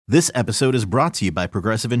This episode is brought to you by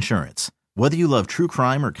Progressive Insurance. Whether you love true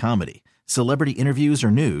crime or comedy, celebrity interviews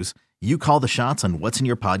or news, you call the shots on what's in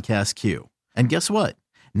your podcast queue. And guess what?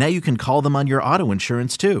 Now you can call them on your auto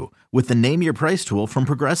insurance too with the Name Your Price tool from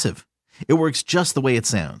Progressive. It works just the way it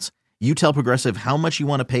sounds. You tell Progressive how much you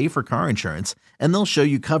want to pay for car insurance, and they'll show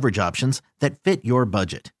you coverage options that fit your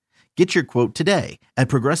budget. Get your quote today at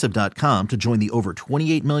Progressive.com to join the over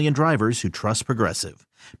 28 million drivers who trust Progressive.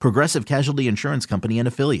 Progressive Casualty Insurance Company and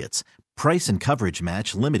Affiliates. Price and coverage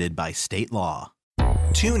match limited by state law.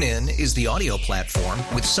 TuneIn is the audio platform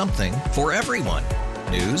with something for everyone.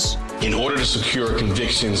 News. In order to secure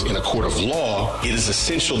convictions in a court of law, it is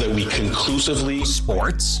essential that we conclusively.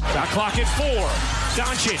 Sports. Shot clock at 4.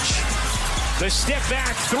 Doncic. The step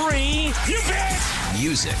back 3. You bet.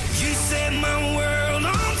 Music. You set my world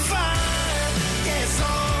on fire. Yes,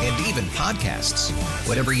 and even podcasts.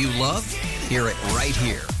 Whatever you love, hear it right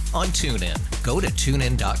here on TuneIn. Go to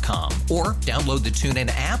TuneIn.com or download the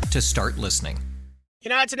TuneIn app to start listening. You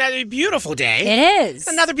know, it's another beautiful day. It is. It's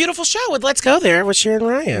another beautiful show with Let's Go There with Sharon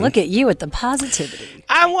Ryan. Look at you with the positivity.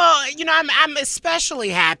 I'm especially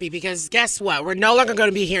happy because guess what? We're no longer going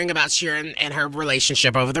to be hearing about Sharon and her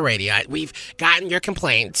relationship over the radio. We've gotten your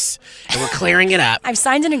complaints and we're clearing it up. I've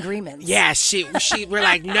signed an agreement. Yes, we're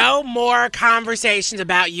like, no more conversations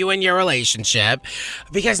about you and your relationship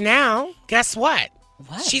because now, guess what?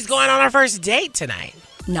 What? She's going on her first date tonight.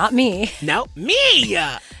 Not me. No, me.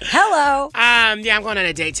 Hello. I'm going on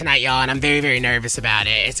a date tonight, y'all, and I'm very, very nervous about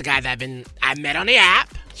it. It's a guy that I met on the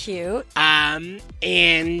app. Cute. And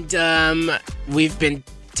we've been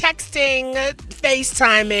texting,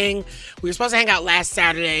 FaceTiming. We were supposed to hang out last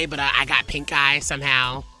Saturday, but I got pink eye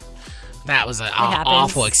somehow. That was an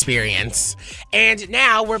awful experience. And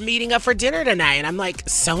now we're meeting up for dinner tonight, and I'm like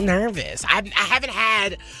so nervous. I haven't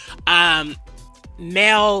had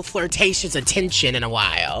male flirtatious attention in a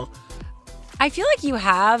while. I feel like you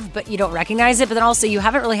have, but you don't recognize it. But then also, you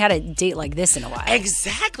haven't really had a date like this in a while.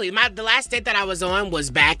 Exactly. The last date that I was on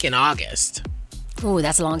was back in August. Ooh,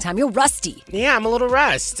 that's a long time. You're rusty. Yeah, I'm a little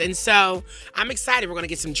rust. And so I'm excited. We're going to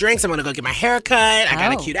get some drinks. I'm going to go get my hair cut. I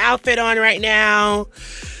got a cute outfit on right now.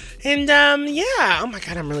 And, oh my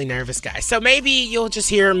God, I'm really nervous, guys. So maybe you'll just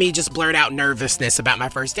hear me just blurt out nervousness about my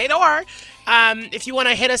first date. Or if you want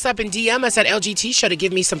to hit us up and DM us at LGT Show to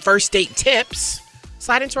give me some first date tips,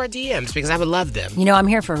 slide into our DMs because I would love them. You know, I'm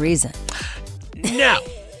here for a reason. No.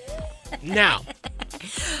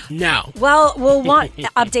 Well, we'll want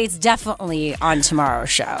updates definitely on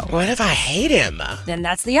tomorrow's show. What if I hate him? Then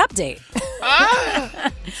that's the update.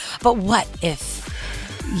 But what if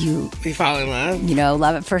we fall in love? You know,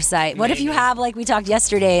 love at first sight. What if you have, like we talked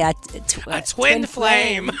yesterday, a twin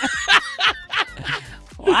flame?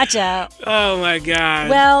 Watch out. Oh, my God.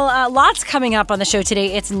 Well, lots coming up on the show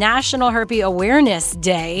today. It's National Herpes Awareness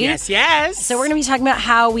Day. Yes. So we're going to be talking about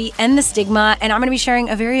how we end the stigma, and I'm going to be sharing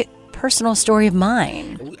a very personal story of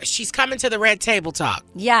mine. She's coming to the Red Table Talk.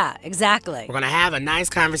 Yeah, exactly. We're going to have a nice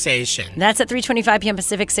conversation. That's at 3:25 p.m.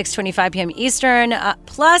 Pacific, 6:25 p.m. Eastern.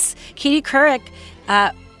 Plus, Katie Couric,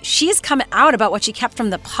 she's come out about what she kept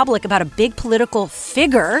from the public about a big political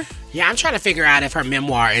figure. Yeah, I'm trying to figure out if her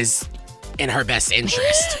memoir is in her best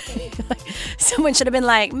interest. Someone should have been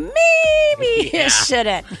like, maybe you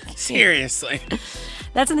shouldn't. Seriously.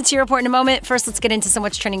 That's in the T Report in a moment. First, let's get into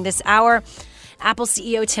what's trending this hour. Apple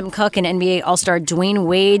CEO Tim Cook and NBA All-Star Dwayne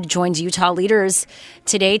Wade joined Utah leaders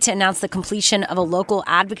today to announce the completion of a local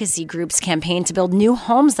advocacy group's campaign to build new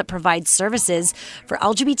homes that provide services for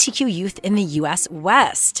LGBTQ youth in the U.S.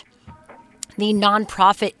 West. The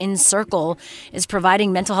nonprofit InCircle is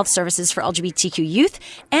providing mental health services for LGBTQ youth.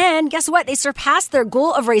 And guess what? They surpassed their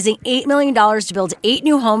goal of raising $8 million to build 8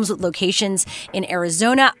 new homes with locations in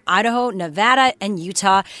Arizona, Idaho, Nevada, and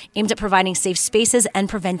Utah, aimed at providing safe spaces and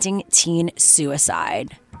preventing teen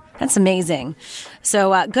suicide. That's amazing.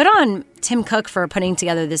 So good on Tim Cook for putting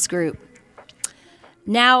together this group.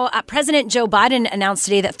 Now, President Joe Biden announced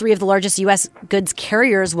today that 3 of the largest U.S. goods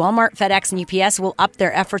carriers, Walmart, FedEx, and UPS, will up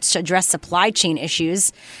their efforts to address supply chain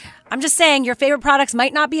issues. I'm just saying, your favorite products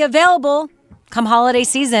might not be available come holiday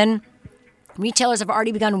season. Retailers have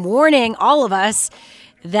already begun warning all of us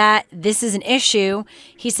that this is an issue.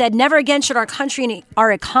 He said, never again should our country and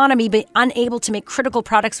our economy be unable to make critical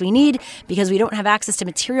products we need because we don't have access to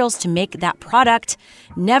materials to make that product.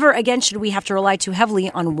 Never again should we have to rely too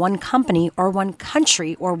heavily on one company or one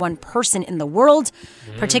country or one person in the world,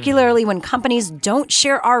 particularly when companies don't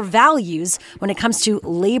share our values when it comes to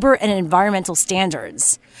labor and environmental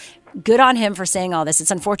standards. Good on him for saying all this.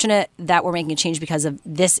 It's unfortunate that we're making a change because of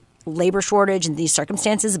this labor shortage in these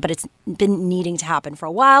circumstances, but it's been needing to happen for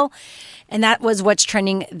a while. And that was what's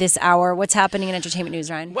trending this hour. What's happening in entertainment news,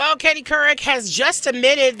 Ryan? Well, Katie Couric has just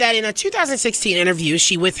admitted that in a 2016 interview,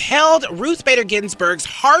 she withheld Ruth Bader Ginsburg's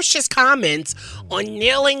harshest comments on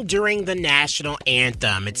kneeling during the national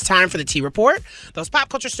anthem. It's time for the T Report. Those pop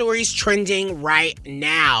culture stories trending right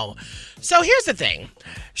now. So here's the thing.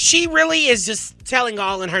 She really is just telling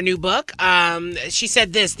all in her new book. She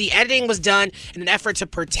said this: the editing was done in an effort to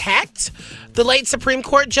protect the late Supreme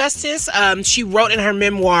Court justice. She wrote in her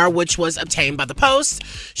memoir, which was obtained by the Post.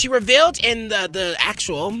 She revealed in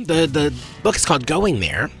the book is called Going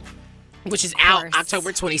There, which is out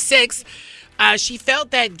October 26th. She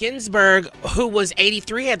felt that Ginsburg, who was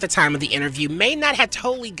 83 at the time of the interview, may not have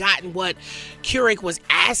totally gotten what Couric was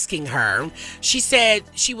asking her. She said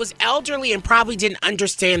she was elderly and probably didn't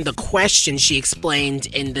understand the question, she explained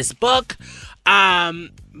in this book.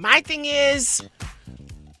 My thing is,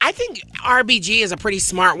 I think RBG is a pretty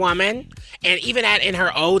smart woman. And even in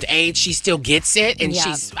her old age, she still gets it. And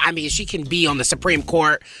she can be on the Supreme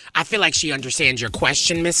Court. I feel like she understands your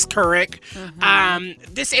question, Miss Couric.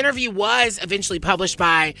 Mm-hmm. This interview was eventually published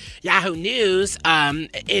by Yahoo News. And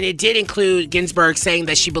it did include Ginsburg saying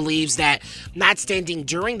that she believes that not standing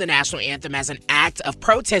during the national anthem as an act of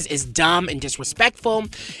protest is dumb and disrespectful.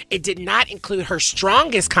 It did not include her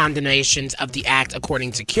strongest condemnations of the act,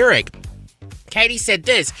 according to Couric. Katie said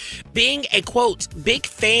this: being a, quote, big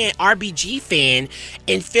fan, RBG fan,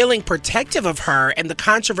 and feeling protective of her and the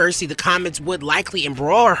controversy the comments would likely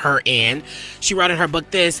embroil her in. She wrote in her book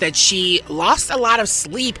that she lost a lot of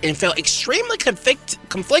sleep and felt extremely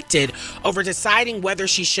conflicted over deciding whether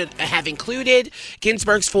she should have included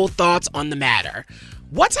Ginsburg's full thoughts on the matter.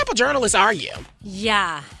 What type of journalist are you?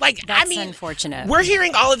 Yeah, that's unfortunate. We're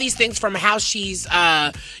hearing all of these things from how she's,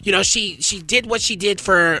 she did what she did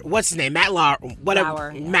for, what's his name, Matt Lauer,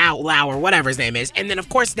 whatever his name is. And then, of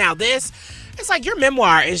course, now this. It's like your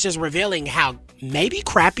memoir is just revealing how maybe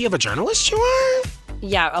crappy of a journalist you are.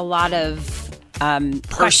 Yeah, a lot of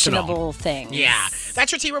questionable things. Yeah.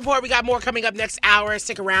 That's your T Report. We got more coming up next hour.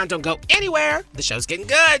 Stick around. Don't go anywhere. The show's getting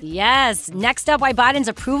good. Yes. Next up, why Biden's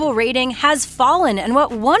approval rating has fallen and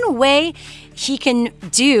what one way he can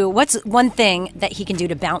do, what's one thing that he can do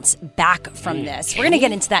to bounce back from this. We're going to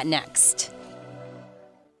get into that next.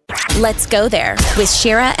 Let's go there with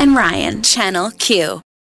Shira and Ryan, Channel Q.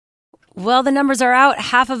 Well, the numbers are out.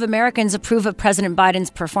 Half of Americans approve of President Biden's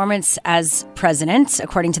performance as president,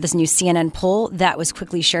 according to this new CNN poll that was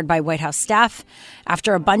quickly shared by White House staff.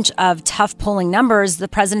 After a bunch of tough polling numbers, the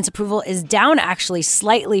president's approval is down actually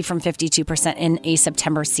slightly from 52% in a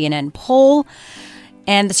September CNN poll.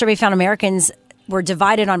 And the survey found Americans were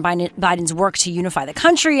divided on Biden's work to unify the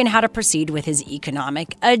country and how to proceed with his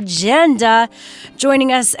economic agenda.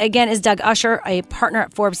 Joining us again is Doug Usher, a partner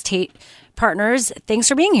at Forbes Tate Partners. Thanks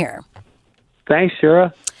for being here. Thanks,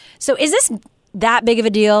 Shira. So is this that big of a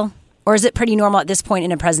deal, or is it pretty normal at this point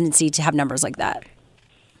in a presidency to have numbers like that?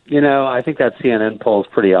 You know, I think that CNN poll is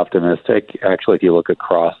pretty optimistic. Actually, if you look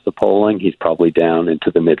across the polling, he's probably down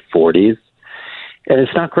into the mid-40s. And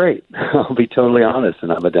it's not great. I'll be totally honest.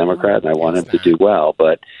 And I'm a Democrat, and I want him to do well.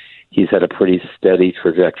 But he's had a pretty steady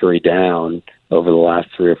trajectory down over the last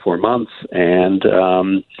 3 or 4 months. And,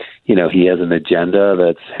 he has an agenda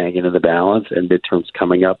that's hanging in the balance, and midterms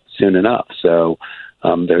coming up soon enough. So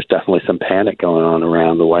there's definitely some panic going on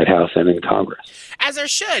around the White House and in Congress. As there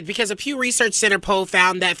should, because a Pew Research Center poll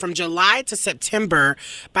found that from July to September,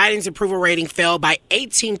 Biden's approval rating fell by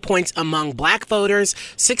 18 points among black voters,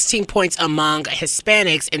 16 points among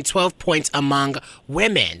Hispanics, and 12 points among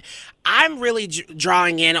women. I'm really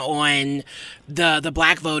drawing in on the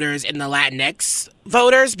black voters and the Latinx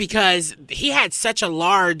voters because he had such a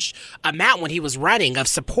large amount when he was running of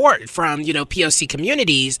support from, POC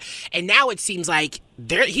communities. And now it seems like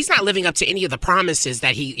he's not living up to any of the promises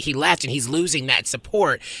that he left, and he's losing that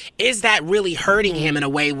support. Is that really hurting him in a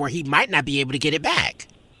way where he might not be able to get it back?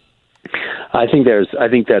 I think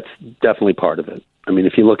that's definitely part of it. I mean,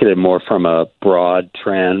 if you look at it more from a broad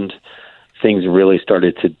trend, things really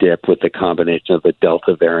started to dip with the combination of the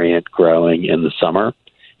Delta variant growing in the summer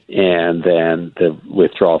and then the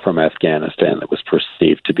withdrawal from Afghanistan that was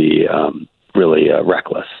perceived to be really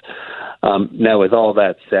reckless. Now, with all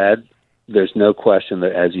that said, there's no question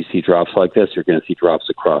that as you see drops like this, you're going to see drops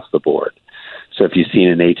across the board. So if you've seen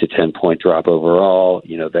an 8 to 10 point drop overall,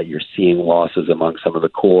 that you're seeing losses among some of the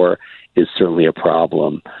core is certainly a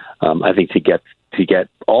problem. I think to get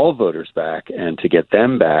all voters back and to get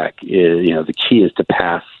them back, the key is to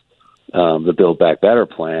pass the Build Back Better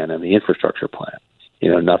plan and the infrastructure plan.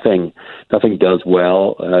 Nothing does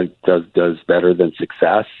well, does better than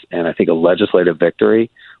success. And I think a legislative victory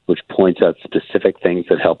which points out specific things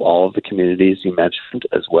that help all of the communities you mentioned,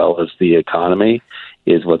 as well as the economy,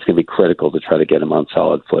 is what's going to be critical to try to get him on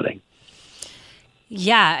solid footing.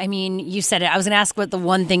 Yeah, I mean, you said it. I was going to ask what the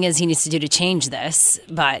one thing is he needs to do to change this,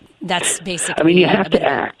 but that's basically... I mean, you have to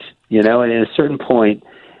act, and at a certain point,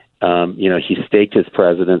 he staked his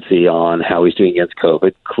presidency on how he's doing against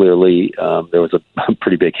COVID. Clearly, there was a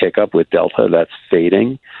pretty big hiccup with Delta. That's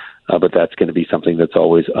fading, but that's going to be something that's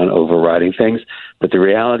always overriding things. But the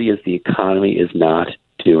reality is the economy is not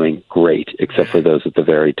doing great, except for those at the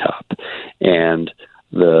very top. And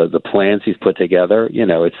the plans he's put together,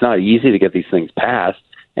 it's not easy to get these things passed.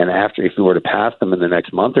 And if we were to pass them in the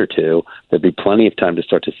next month or two, there'd be plenty of time to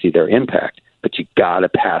start to see their impact. But you got to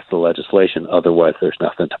pass the legislation. Otherwise, there's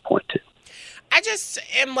nothing to point to. I just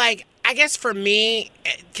am like, I guess for me,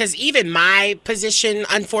 because even my position,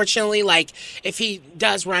 unfortunately, like if he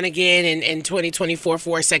does run again in 2024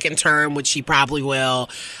 for a second term, which he probably will,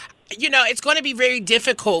 it's going to be very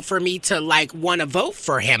difficult for me to want to vote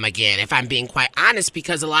for him again, if I'm being quite honest,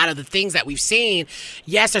 because a lot of the things that we've seen,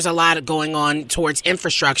 yes, there's a lot going on towards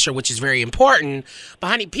infrastructure, which is very important. But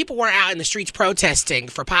honey, people weren't out in the streets protesting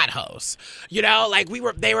for potholes. There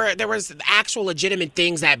was actual legitimate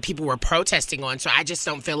things that people were protesting on. So I just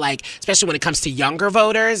don't feel like, especially when it comes to younger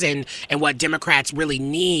voters and what Democrats really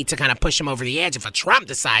need to kind of push them over the edge if a Trump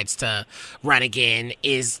decides to run again,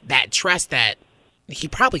 is that trust that he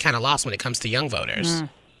probably kind of lost when it comes to young voters.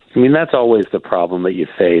 I mean, that's always the problem that you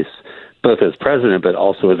face, both as president but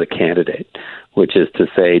also as a candidate, which is to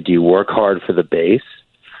say, do you work hard for the base,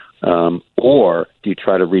 or do you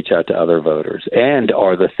try to reach out to other voters? And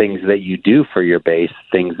are the things that you do for your base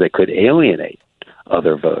things that could alienate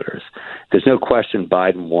other voters? There's no question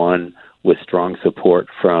Biden won with strong support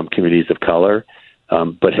from communities of color,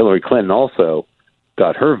 but Hillary Clinton also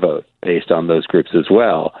got her vote based on those groups as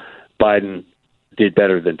well. Biden did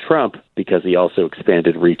better than Trump because he also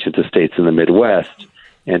expanded reach into states in the Midwest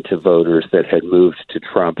and to voters that had moved to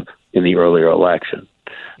Trump in the earlier election.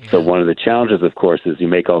 So one of the challenges, of course, is you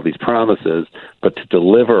make all these promises, but to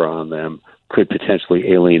deliver on them could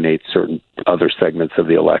potentially alienate certain other segments of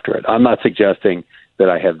the electorate. I'm not suggesting that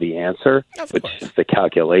I have the answer, but just the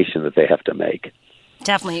calculation that they have to make.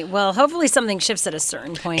 Definitely. Well, hopefully something shifts at a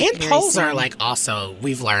certain point. And polls are also,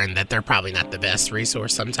 we've learned that they're probably not the best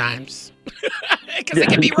resource sometimes. Because they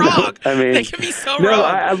can be wrong. I mean, they can be so wrong.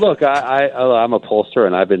 I'm a pollster,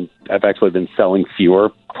 and I've actually been selling fewer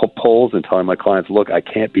polls and telling my clients, look, I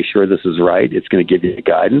can't be sure this is right. It's going to give you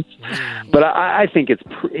guidance. But I think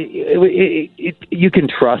you can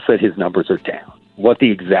trust that his numbers are down. What the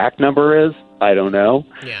exact number is, I don't know.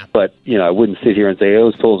 Yeah. But, I wouldn't sit here and say,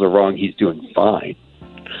 those polls are wrong. He's doing fine.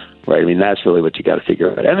 Right? I mean, that's really what you got to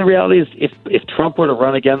figure out. And the reality is, if Trump were to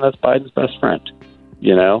run again, that's Biden's best friend.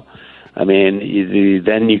 I mean,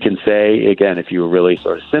 then you can say, again, if you were really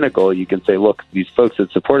sort of cynical, you can say, look, these folks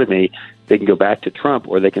that supported me, they can go back to Trump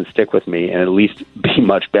or they can stick with me and at least be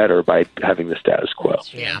much better by having the status quo.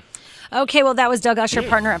 Yeah. Okay, well, that was Doug Usher,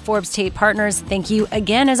 partner at Forbes Tate Partners. Thank you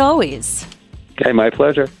again, as always. Okay, my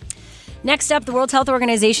pleasure. Next up, the World Health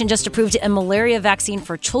Organization just approved a malaria vaccine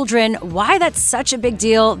for children. Why that's such a big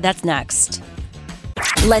deal, that's next.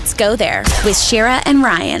 Let's go there with Shira and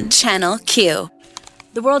Ryan, Channel Q.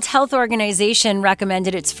 The World Health Organization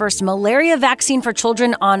recommended its first malaria vaccine for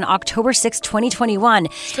children on October 6, 2021.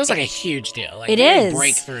 It feels like a huge deal. It is. A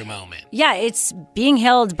breakthrough moment. Yeah, it's being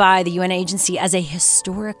hailed by the UN agency as a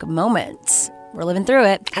historic moment. We're living through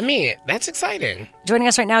it. I mean, that's exciting. Joining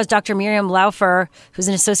us right now is Dr. Miriam Laufer, who's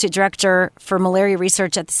an associate director for malaria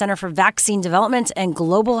research at the Center for Vaccine Development and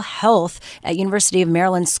Global Health at University of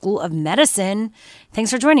Maryland School of Medicine.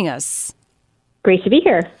 Thanks for joining us. Great to be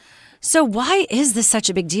here. So why is this such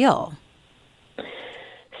a big deal?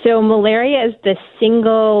 So malaria is the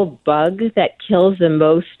single bug that kills the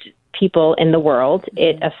most people in the world.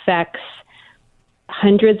 It affects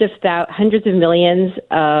hundreds of millions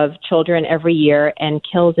of children every year and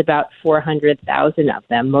kills about 400,000 of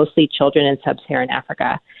them, mostly children in sub-Saharan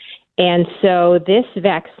Africa. And so this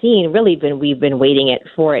vaccine, we've been waiting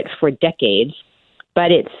for it for decades,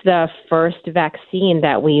 but it's the first vaccine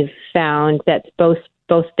that we've found that's both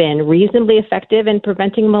been reasonably effective in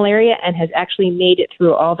preventing malaria and has actually made it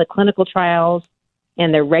through all the clinical trials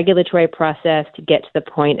and the regulatory process to get to the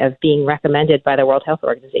point of being recommended by the World Health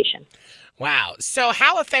Organization. Wow. So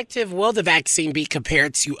how effective will the vaccine be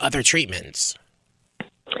compared to other treatments?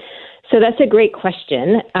 So that's a great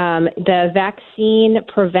question. The vaccine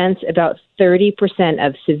prevents about 30%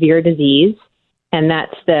 of severe disease, and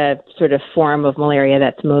that's the sort of form of malaria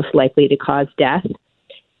that's most likely to cause death.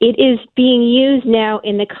 It is being used now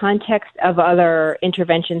in the context of other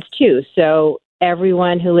interventions, too. So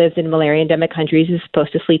everyone who lives in malaria endemic countries is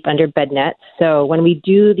supposed to sleep under bed nets. So when we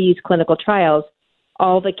do these clinical trials,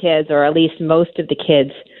 all the kids, or at least most of the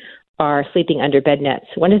kids, are sleeping under bed nets.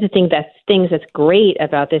 One of the things that's great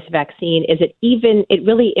about this vaccine is it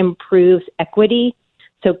really improves equity.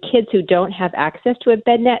 So kids who don't have access to a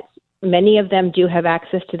bed net, many of them do have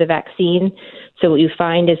access to the vaccine. So what you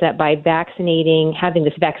find is that by having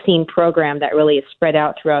this vaccine program that really is spread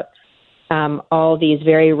out throughout all these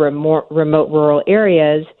very remote rural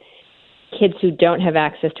areas, kids who don't have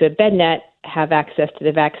access to a bed net have access to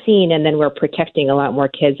the vaccine, and then we're protecting a lot more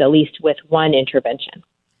kids, at least with one intervention.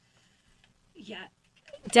 Yeah,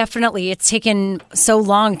 definitely. It's taken so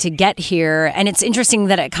long to get here, and it's interesting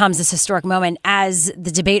that it comes this historic moment as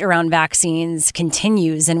the debate around vaccines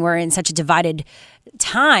continues, and we're in such a divided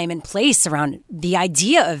time and place around the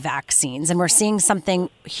idea of vaccines, and we're seeing something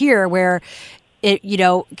here where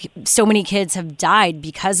so many kids have died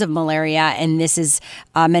because of malaria, and this is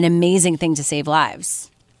an amazing thing to save lives.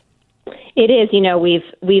 It is.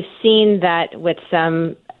 We've seen that with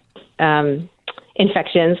some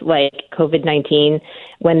infections like COVID-19,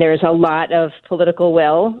 when there's a lot of political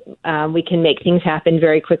will, we can make things happen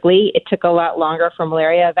very quickly. It took a lot longer for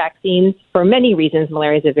malaria vaccines for many reasons.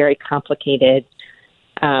 Malaria is a very complicated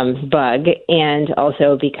bug, and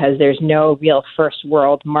also because there's no real first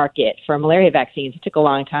world market for malaria vaccines. It took a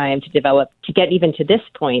long time to develop to get even to this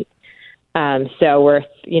point. So we're,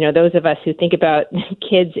 those of us who think about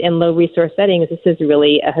kids in low resource settings, this is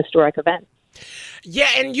really a historic event. Yeah,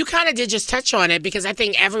 and you kind of did just touch on it, because I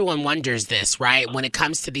think everyone wonders this, right? When it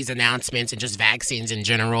comes to these announcements and just vaccines in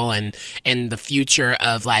general, and the future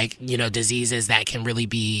of diseases that can really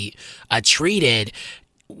be treated.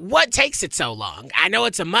 What takes it so long? I know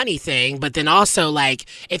it's a money thing, but then also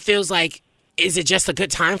it feels like, is it just a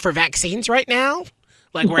good time for vaccines right now?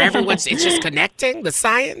 Where it's just connecting the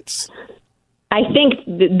science? I think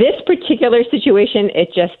this particular situation,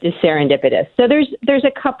 it just is serendipitous. So there's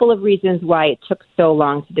a couple of reasons why it took so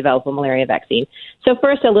long to develop a malaria vaccine. So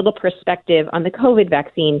first, a little perspective on the COVID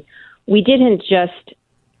vaccine. We didn't just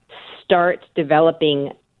start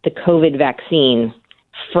developing the COVID vaccine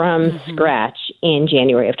from scratch in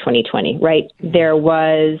January of 2020, right? There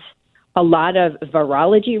was a lot of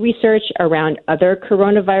virology research around other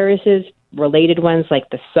coronaviruses, related ones like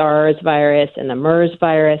the SARS virus and the MERS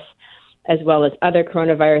virus, as well as other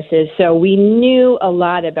coronaviruses. So we knew a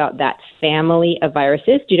lot about that family of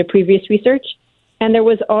viruses due to previous research. And there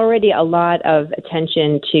was already a lot of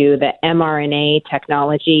attention to the mRNA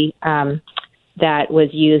technology that was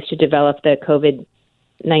used to develop the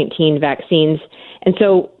COVID-19 vaccines. And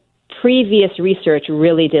so previous research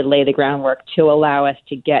really did lay the groundwork to allow us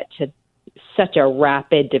to get to such a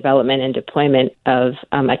rapid development and deployment of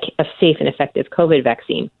a safe and effective COVID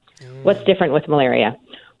vaccine. What's different with malaria?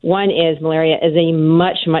 One is malaria is a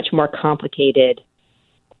much, much more complicated,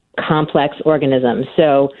 complex organism.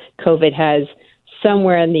 So COVID has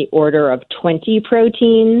somewhere in the order of 20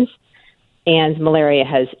 proteins, and malaria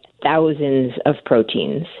has thousands of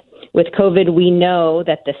proteins. With COVID, we know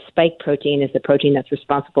that the spike protein is the protein that's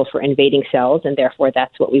responsible for invading cells, and therefore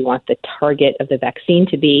that's what we want the target of the vaccine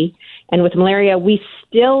to be. And with malaria, we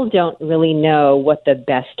still don't really know what the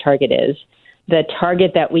best target is. The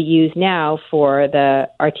target that we use now for the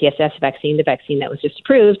RTSS vaccine, the vaccine that was just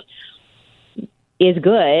approved, is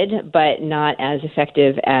good, but not as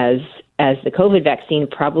effective as the COVID vaccine,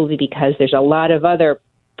 probably because there's a lot of other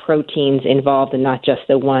proteins involved and not just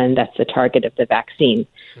the one that's the target of the vaccine.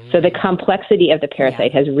 So the complexity of the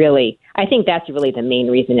parasite has really, I think that's really the main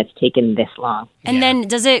reason it's taken this long. And then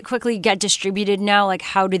does it quickly get distributed now?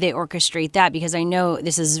 How do they orchestrate that? Because I know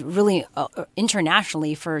this is really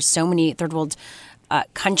internationally for so many third world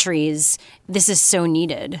countries, this is so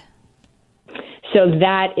needed. So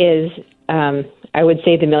that is, I would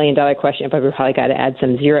say, the $1 million question, but we've probably got to add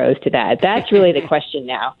some zeros to that. That's really the question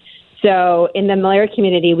now. So in the malaria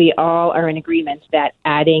community, we all are in agreement that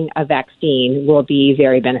adding a vaccine will be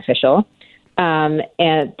very beneficial. And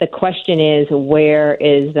the question is, where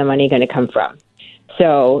is the money going to come from?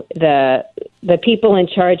 So the people in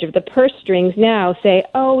charge of the purse strings now say,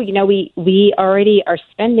 we already are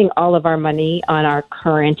spending all of our money on our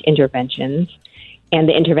current interventions, and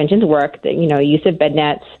the interventions work. Use of bed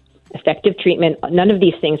nets, effective treatment. None of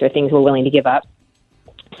these things are things we're willing to give up.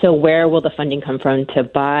 So where will the funding come from to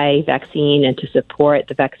buy vaccine and to support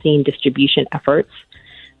the vaccine distribution efforts?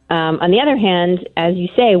 On the other hand, as you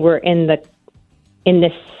say, we're in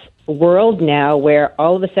this world now where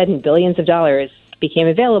all of a sudden billions of dollars became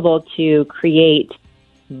available to create,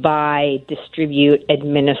 buy, distribute,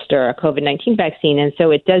 administer a COVID-19 vaccine. And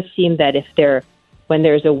so it does seem that when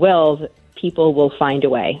there's a will, people will find a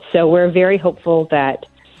way. So we're very hopeful that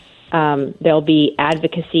there'll be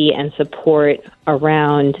advocacy and support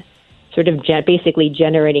around sort of basically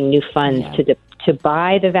generating new funds to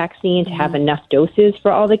buy the vaccine, to have enough doses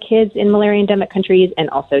for all the kids in malaria endemic countries, and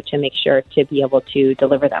also to make sure to be able to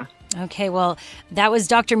deliver them. Okay, well, that was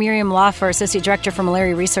Dr. Miriam Laufer, Associate Director for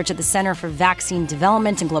Malaria Research at the Center for Vaccine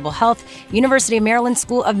Development and Global Health, University of Maryland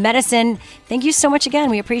School of Medicine. Thank you so much again.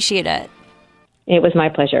 We appreciate it. It was my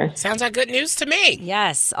pleasure. Sounds like good news to me.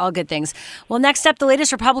 Yes, all good things. Well, next up, the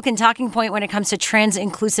latest Republican talking point when it comes to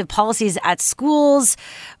trans-inclusive policies at schools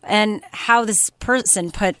and how this person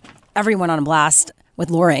put everyone on blast with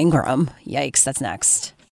Laura Ingraham. Yikes, that's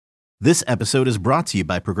next. This episode is brought to you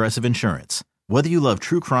by Progressive Insurance. Whether you love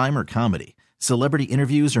true crime or comedy, celebrity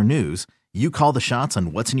interviews or news, you call the shots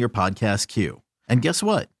on what's in your podcast queue. And guess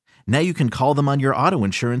what? Now you can call them on your auto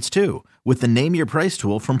insurance too with the Name Your Price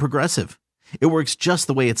tool from Progressive. It works just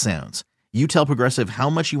the way it sounds. You tell Progressive how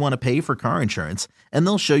much you want to pay for car insurance, and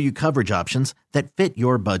they'll show you coverage options that fit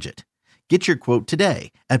your budget. Get your quote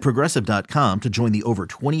today at Progressive.com to join the over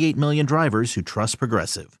 28 million drivers who trust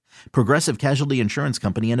Progressive. Progressive Casualty Insurance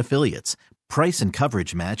Company and Affiliates. Price and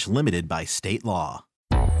coverage match limited by state law.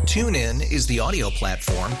 TuneIn is the audio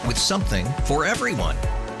platform with something for everyone.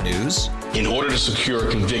 News. In order to secure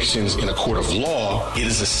convictions in a court of law, it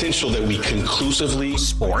is essential that we conclusively.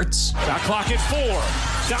 Sports. Shot clock at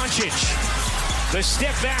 4. Doncic. The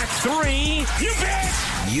step back 3. You bet.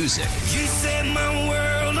 Music. You set my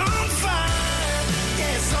world on fire.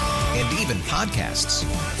 Yes, and even podcasts.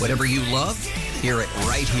 Whatever you love, hear it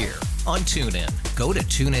right here on TuneIn. Go to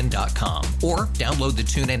TuneIn.com or download the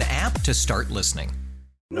TuneIn app to start listening.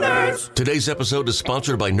 Nerds. Today's episode is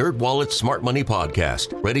sponsored by NerdWallet's Smart Money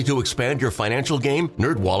Podcast. Ready to expand your financial game?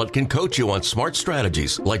 NerdWallet can coach you on smart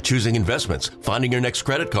strategies like choosing investments, finding your next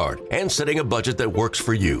credit card, and setting a budget that works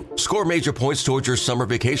for you. Score major points towards your summer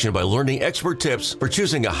vacation by learning expert tips for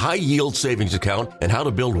choosing a high-yield savings account and how to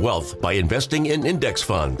build wealth by investing in index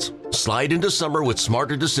funds. Slide into summer with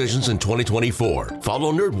smarter decisions in 2024.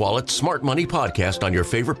 Follow NerdWallet's Smart Money Podcast on your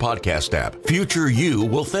favorite podcast app. Future you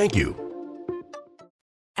will thank you.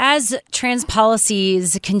 As trans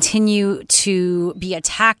policies continue to be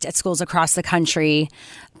attacked at schools across the country,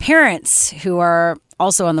 parents who are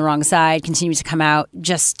also on the wrong side continue to come out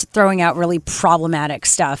just throwing out really problematic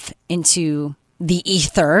stuff into the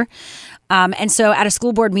ether. And so at a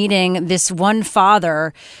school board meeting, this one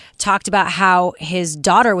father talked about how his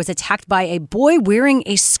daughter was attacked by a boy wearing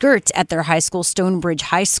a skirt at their high school, Stonebridge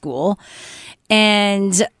High School.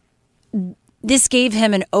 And this gave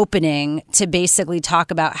him an opening to basically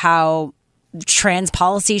talk about how trans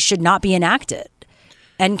policy should not be enacted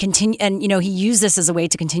and continue. And, you know, he used this as a way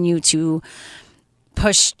to continue to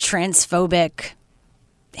push transphobic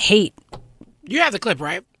hate. You have the clip,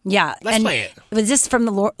 right? Yeah. Let's play it. Was this from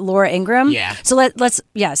the Laura Ingraham? Yeah. So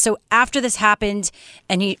So after this happened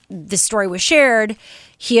and this story was shared,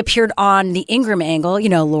 he appeared on the Ingraham Angle, you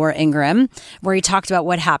know, Laura Ingraham, where he talked about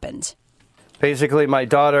what happened. Basically, my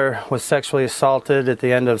daughter was sexually assaulted at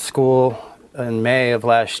the end of school in May of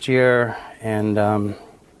last year. And,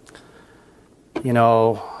 you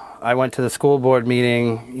know, I went to the school board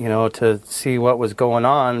meeting, you know, to see what was going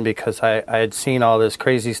on because I had seen all this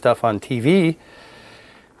crazy stuff on TV.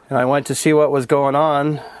 And I went to see what was going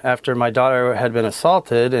on after my daughter had been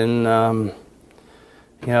assaulted. And,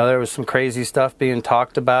 you know, there was some crazy stuff being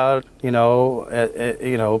talked about, you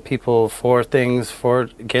know, people for things, for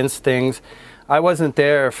against things. I wasn't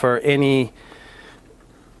there for any,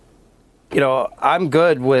 you know, I'm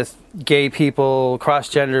good with gay people,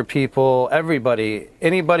 cross-gender people, everybody,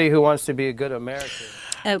 anybody who wants to be a good American.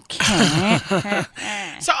 Okay.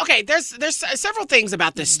 So, okay, there's several things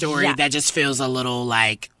about this story that just feels a little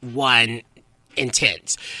like, one,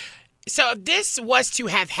 intense. So if this was to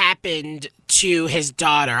have happened to his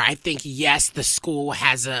daughter, I think, yes, the school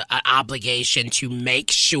has an obligation to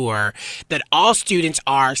make sure that all students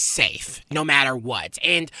are safe, no matter what.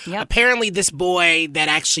 And apparently this boy that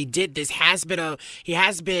actually did this has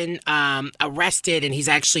been arrested, and he's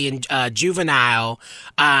actually in juvenile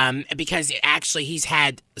because he's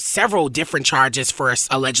had several different charges for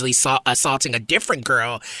allegedly assaulting a different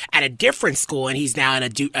girl at a different school, and he's now in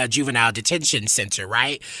a juvenile detention center,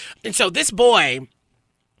 right? And so this boy,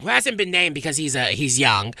 who hasn't been named because he's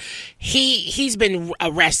young, he's been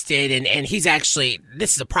arrested, and he's actually,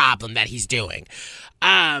 this is a problem that he's doing.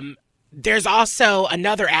 There's also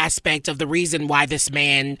another aspect of the reason why this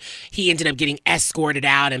man, he ended up getting escorted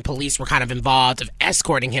out, and police were kind of involved of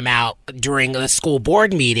escorting him out during the school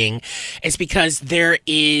board meeting, is because there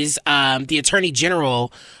is the Attorney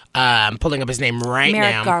General pulling up his name right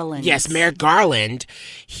Merrick now. Garland. Yes, Merrick Garland.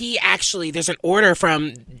 He actually, there's an order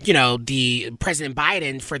from, the President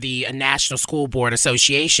Biden for the National School Board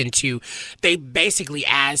Association they basically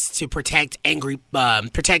asked to protect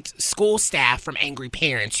school staff from angry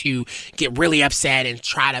parents who get really upset and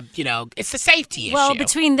try to, it's a safety issue. Well,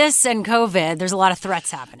 between this and COVID, there's a lot of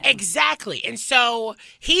threats happening. Exactly. And so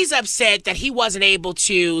he's upset that he wasn't able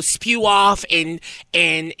to spew off and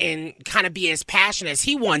kind of be as passionate as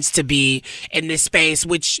he wants to be in this space,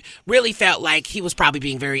 which really felt like he was probably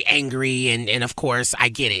being very angry. And of course, I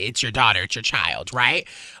get it. It's your daughter. It's your child, right?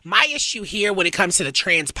 My issue here when it comes to the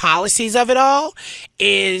trans policies of it all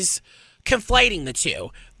is conflating the two.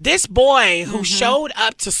 This boy who showed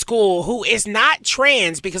up to school, who is not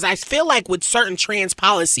trans, because I feel like with certain trans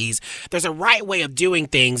policies, there's a right way of doing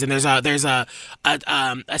things, and there's a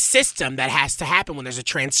system that has to happen when there's a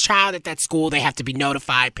trans child at that school. They have to be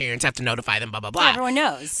notified. Parents have to notify them. Blah blah blah. Everyone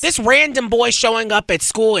knows. This random boy showing up at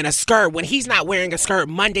school in a skirt when he's not wearing a skirt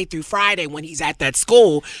Monday through Friday when he's at that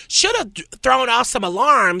school should have thrown off some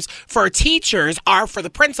alarms for teachers or for the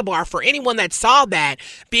principal or for anyone that saw that,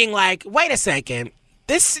 being like, wait a second.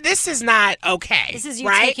 This is not okay. This is you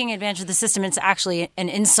right? taking advantage of the system. It's actually an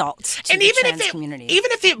insult to and the even trans if community.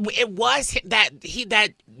 Even if it was that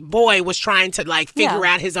boy was trying to figure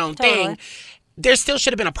out his own thing, there still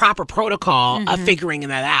should have been a proper protocol of figuring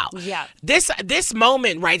that out. Yeah. This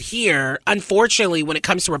moment right here, unfortunately, when it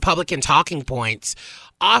comes to Republican talking points,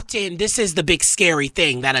 often this is the big scary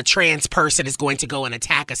thing, that a trans person is going to go and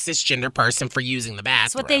attack a cisgender person for using the bathroom.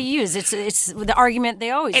 It's what they use. It's the argument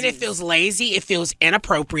they always use. And it feels lazy. It feels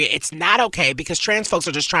inappropriate. It's not okay because trans folks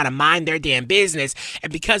are just trying to mind their damn business.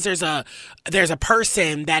 And because there's a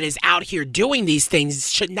person that is out here doing these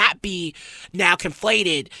things, should not be now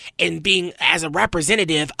conflated in being as a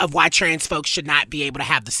representative of why trans folks should not be able to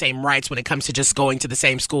have the same rights when it comes to just going to the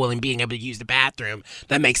same school and being able to use the bathroom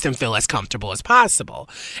that makes them feel as comfortable as possible.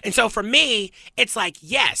 And so for me, it's like,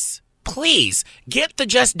 yes, please get the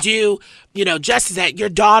just due, justice that your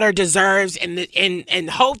daughter deserves, and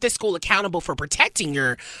hold the school accountable for protecting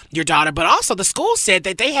your daughter. But also, the school said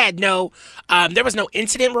that they had there was no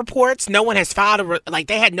incident reports. No one has filed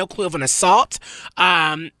they had no clue of an assault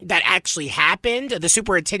that actually happened. The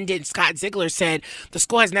superintendent, Scott Ziegler, said the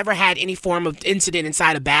school has never had any form of incident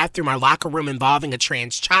inside a bathroom or locker room involving a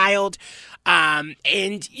trans child.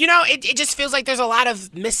 It just feels like there's a lot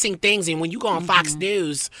of missing things. And when you go on Fox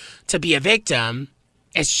News to be a victim,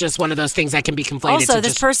 it's just one of those things that can be conflated. Also, to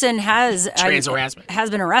this person has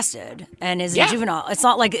been arrested and is a juvenile. It's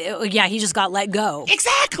not like, he just got let go.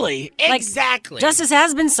 Exactly. Justice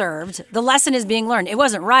has been served. The lesson is being learned. It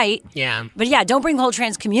wasn't right. Yeah. But don't bring the whole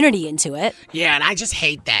trans community into it. Yeah, and I just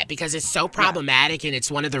hate that because it's so problematic, and it's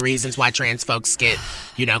one of the reasons why trans folks get,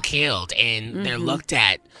 killed, and they're looked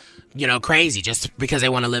at, crazy just because they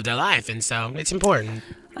want to live their life. And so it's important.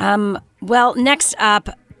 Well, next up,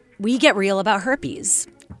 we get real about herpes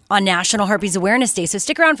on National Herpes Awareness Day. So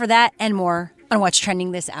stick around for that and more on What's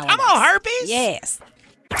Trending this hour. Come on, herpes. Yes.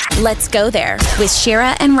 Let's go there with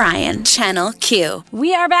Shira and Ryan, Channel Q.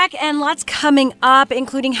 We are back and lots coming up,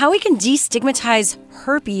 including how we can destigmatize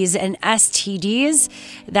herpes and STDs.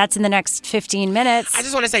 That's in the next 15 minutes. I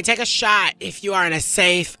just want to say, take a shot if you are in a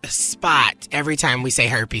safe spot every time we say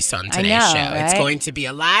herpes on today's show. Right? It's going to be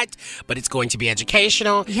a lot, but it's going to be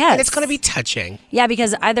educational. Yes. And it's going to be touching. Yeah,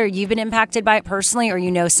 because either you've been impacted by it personally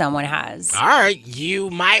or someone has. All right. You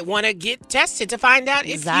might want to get tested to find out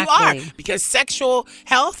if you are. Because sexual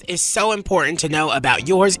health is so important to know about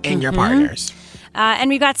yours and your partners. And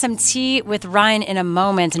we've got some tea with Ryan in a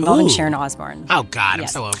moment involving Sharon Osbourne. Oh, God, I'm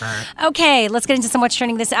so over her. Okay, let's get into some What's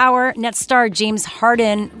Trending this hour. Net star James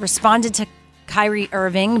Harden responded to Kyrie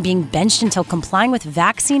Irving being benched until complying with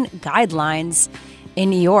vaccine guidelines in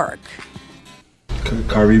New York.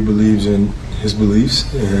 Kyrie believes in his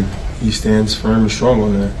beliefs, and he stands firm and strong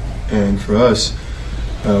on that. And for us,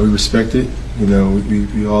 we respect it.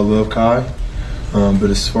 We all love Kai. But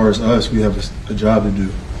as far as us, we have a job to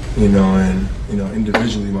do. And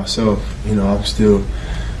individually myself, I'm still,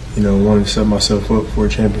 wanting to set myself up for a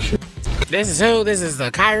championship. This is who? This is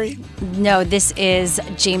the Kyrie? No, this is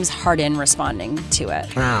James Harden responding to it.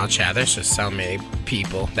 Oh, Chad, there's just so many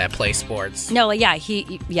people that play sports. No,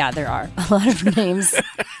 there are a lot of names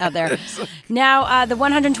out there. Now, the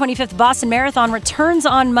 125th Boston Marathon returns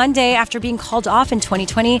on Monday after being called off in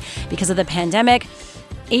 2020 because of the pandemic.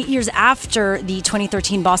 8 years after the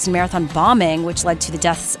 2013 Boston Marathon bombing, which led to the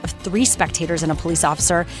deaths of 3 spectators and a police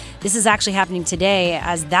officer, this is actually happening today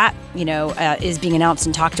as that, is being announced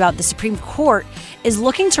and talked about. The Supreme Court is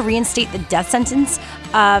looking to reinstate the death sentence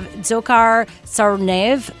of Dzhokhar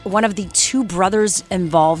Tsarnaev, one of the 2 brothers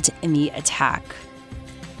involved in the attack.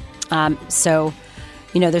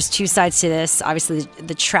 There's 2 sides to this. Obviously,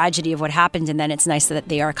 the tragedy of what happened, and then it's nice that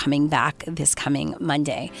they are coming back this coming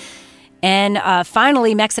Monday. And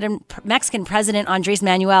finally, Mexican President Andrés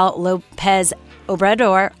Manuel López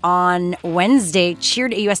Obrador on Wednesday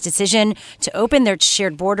cheered a U.S. decision to open their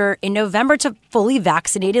shared border in November to fully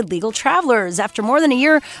vaccinated legal travelers after more than a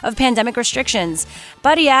year of pandemic restrictions.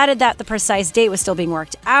 But he added that the precise date was still being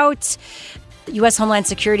worked out. U.S. Homeland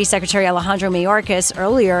Security Secretary Alejandro Mayorkas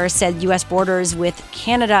earlier said U.S. borders with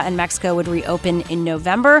Canada and Mexico would reopen in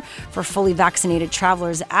November for fully vaccinated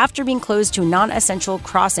travelers after being closed to non-essential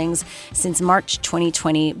crossings since March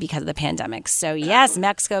 2020 because of the pandemic. So yes,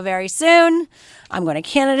 Mexico very soon. I'm going to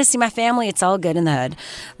Canada to see my family. It's all good in the hood.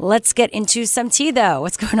 Let's get into some tea, though.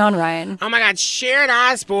 What's going on, Ryan? Oh, my God. Sharon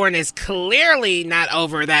Osbourne is clearly not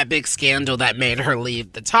over that big scandal that made her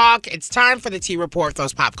leave the talk. It's time for the Tea Report,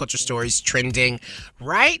 those pop culture stories trending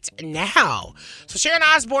right now. So Sharon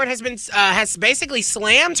Osbourne has basically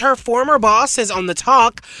slammed her former bosses on the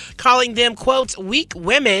talk, calling them, quote, weak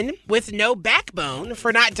women with no backbone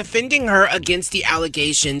for not defending her against the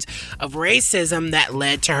allegations of racism that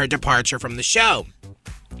led to her departure from the show.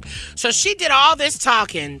 So she did all this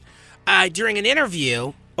talking during an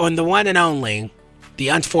interview on the one and only, the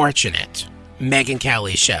unfortunate Megyn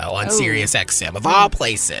Kelly show on Sirius XM, of all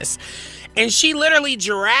places. And she literally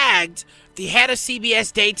dragged the head of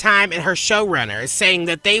CBS Daytime and her showrunners, saying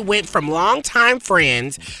that they went from longtime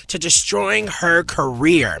friends to destroying her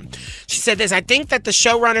career. She said this, I think that the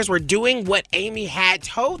showrunners were doing what Amy had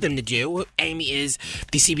told them to do. Amy is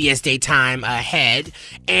the CBS Daytime head.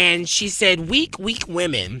 And she said weak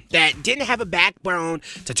women that didn't have a backbone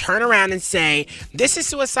to turn around and say, this is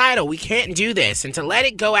suicidal, we can't do this. And to let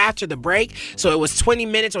it go after the break. So it was 20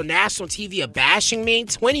 minutes on national TV of bashing me.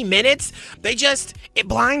 20 minutes. It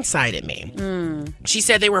blindsided me. She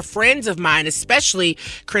said they were friends of mine, especially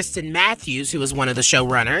Kristen Matthews, who was one of the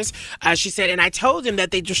showrunners. She said, and I told them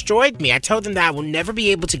that they destroyed me. I told them that I will never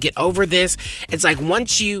be able to get over this. It's like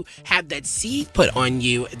once you have that seed put on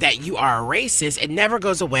you that you are a racist, it never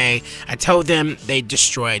goes away. I told them they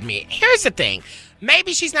destroyed me. Here's the thing.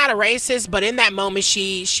 Maybe she's not a racist, but in that moment,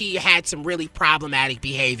 she had some really problematic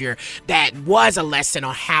behavior that was a lesson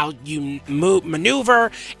on how you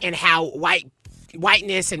maneuver and how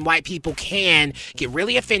whiteness and white people can get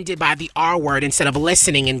really offended by the R word instead of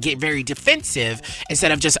listening and get very defensive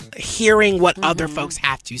instead of just hearing what other folks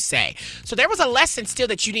have to say. So there was a lesson still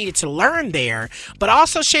that you needed to learn there. But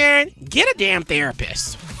also, Sharon, get a damn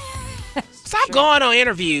therapist. Stop going on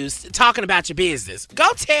interviews talking about your business. Go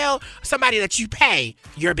tell somebody that you pay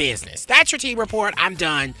your business. That's your Tea Report. I'm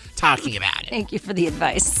done talking about it. Thank you for the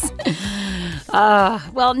advice.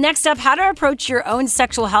 Well, next up, how to approach your own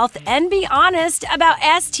sexual health and be honest about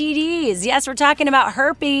STDs. Yes, we're talking about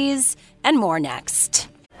herpes and more next.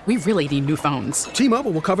 We really need new phones. T-Mobile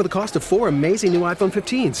will cover the cost of 4 amazing new iPhone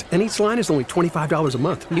 15s, and each line is only $25 a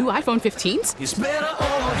month. New iPhone 15s? It's better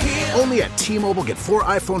over here. Only at T-Mobile, get 4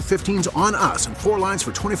 iPhone 15s on us and 4 lines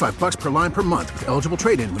for $25 per line per month with eligible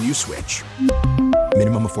trade-in when you switch.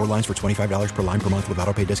 Minimum of 4 lines for $25 per line per month with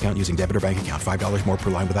autopay discount using debit or bank account. $5 more per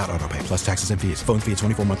line without autopay, plus taxes and fees. Phone fee at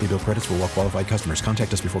 24 monthly bill credits for well-qualified customers.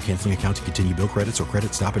 Contact us before canceling account to continue bill credits or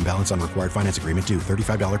credit stop and balance on required finance agreement due.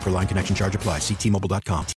 $35 per line connection charge applies. See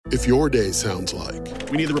T-Mobile.com. If your day sounds like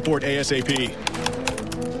we need the report ASAP,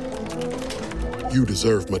 you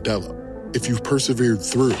deserve Modelo. If you've persevered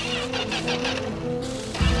through,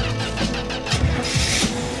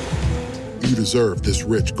 you deserve this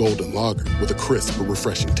rich golden lager with a crisp but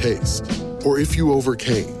refreshing taste. Or if you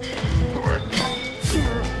overcame. 2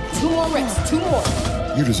 more reps, 2 more.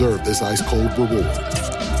 You deserve this ice cold reward.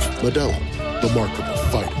 Modelo, the Remarkable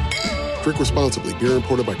Fighter. Drink responsibly. Beer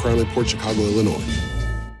imported by Crown Imports, Chicago, Illinois.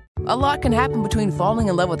 A lot can happen between falling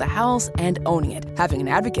in love with a house and owning it. Having an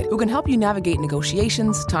advocate who can help you navigate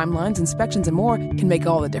negotiations, timelines, inspections, and more can make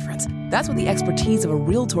all the difference. That's what the expertise of a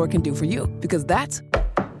Realtor can do for you, because that's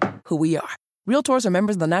who we are. Realtors are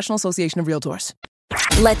members of the National Association of Realtors.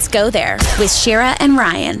 Let's go there with Shira and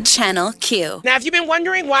Ryan, Channel Q. Now, if you've been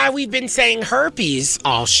wondering why we've been saying herpes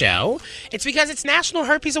all show, it's because it's National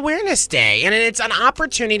Herpes Awareness Day, and it's an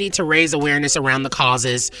opportunity to raise awareness around the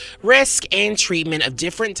causes, risk, and treatment of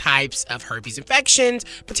different types of herpes infections,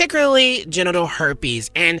 particularly genital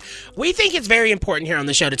herpes. And we think it's very important here on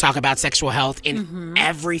the show to talk about sexual health in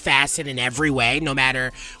every facet, in every way, no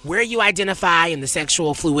matter where you identify in the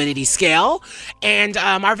sexual fluidity scale. And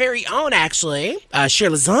our very own, actually,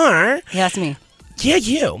 Shira Lazar. Yeah, that's me. Yeah,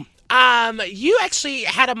 you. You actually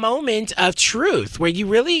had a moment of truth where you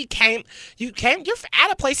really you're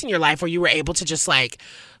at a place in your life where you were able to just like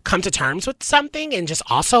come to terms with something and just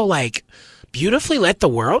also like beautifully let the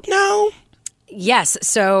world know. Yes.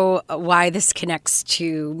 So why this connects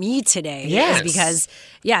to me today is because,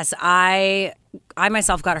 yes, I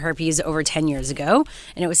myself got herpes over 10 years ago,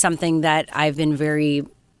 and it was something that I've been very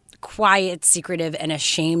quiet, secretive, and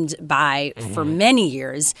ashamed by for many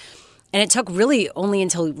years. And it took really only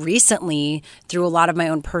until recently, through a lot of my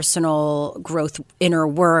own personal growth, inner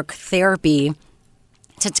work, therapy,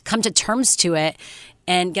 to come to terms to it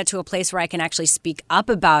and get to a place where I can actually speak up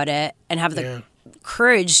about it and have the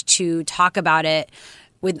courage to talk about it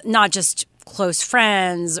with not just close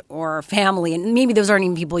friends or family. And maybe those aren't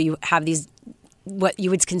even people you have these, what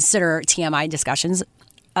you would consider TMI discussions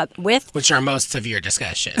with. Which are most of your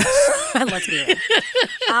discussions. Let's be real.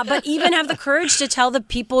 But even have the courage to tell the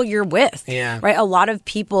people you're with. Yeah. Right? A lot of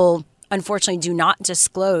people, unfortunately, do not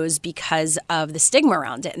disclose because of the stigma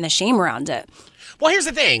around it and the shame around it. Well, here's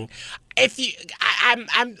the thing. If you,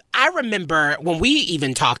 I remember when we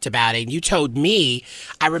even talked about it, and you told me,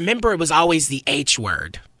 I remember it was always the H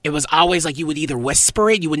word. It was always like you would either whisper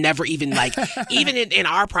it, you would never even like, even in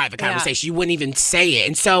our private conversation, you wouldn't even say it.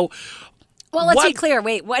 And so... Well, let's be clear.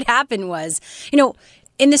 Wait, what happened was,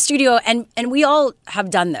 in the studio, and we all have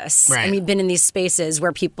done this. Right. And we've been in these spaces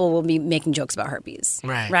where people will be making jokes about herpes.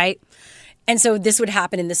 Right? And so this would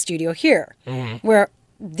happen in the studio here, where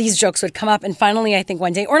these jokes would come up. And finally, I think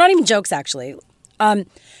one day, or not even jokes actually,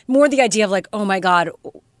 more the idea of like, oh my God,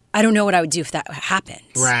 I don't know what I would do if that happened.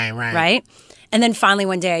 Right? And then finally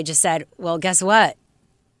one day I just said, well, guess what?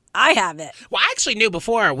 I have it. Well, I actually knew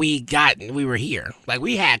before we were here. Like,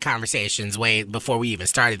 we had conversations way before we even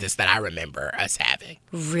started this that I remember us having.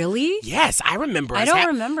 Really? Yes, I remember us. I don't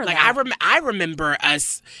remember that. I remember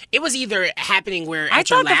us. It was either happening where I at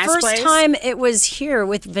your last thought the place. first time it was here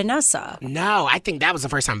with Vanessa. No, I think that was the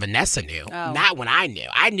first time Vanessa knew. Not when I knew.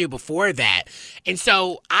 I knew before that. And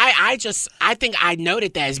so I think I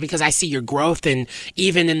noted that is because I see your growth, and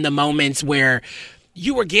even in the moments where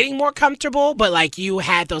you were getting more comfortable, but like you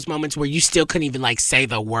had those moments where you still couldn't even like say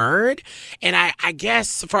the word. And I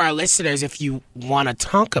guess for our listeners, if you want to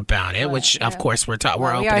talk about it, which of course we're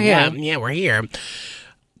opening up. Yeah, we're here.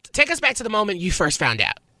 Take us back to the moment you first found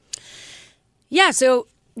out. Yeah. So,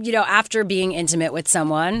 after being intimate with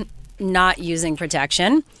someone, not using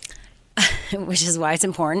protection, which is why it's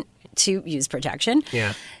important to use protection.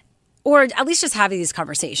 Yeah. Or at least just having these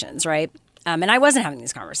conversations, right? And I wasn't having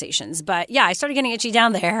these conversations. But yeah, I started getting itchy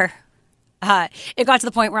down there. It got to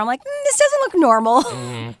the point where I'm like, this doesn't look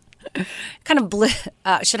normal. Kind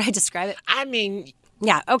of should I describe it? I mean...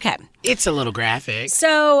 Yeah, okay. It's a little graphic.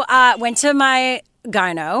 So went to my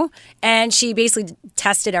gyno, and she basically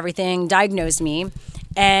tested everything, diagnosed me,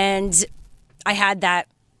 and I had that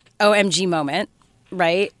OMG moment,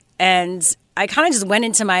 right? And I kind of just went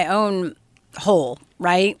into my own hole,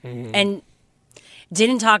 right? And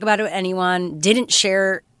didn't talk about it with anyone, didn't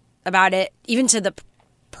share about it, even to the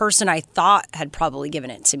person I thought had probably given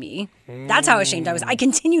it to me. That's how ashamed I was. I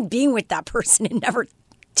continued being with that person and never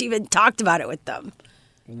even talked about it with them.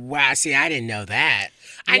 Wow, see, I didn't know that.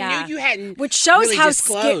 I knew you hadn't. Which shows really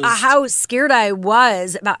how scared I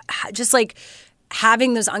was about just like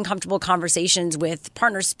having those uncomfortable conversations with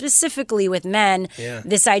partners, specifically with men. Yeah.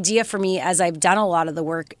 This idea for me, as I've done a lot of the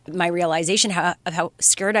work, my realization of how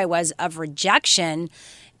scared I was of rejection,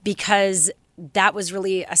 because that was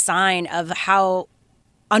really a sign of how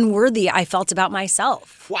unworthy I felt about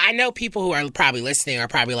myself. Well, I know people who are probably listening are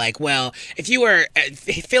probably like, well, if you were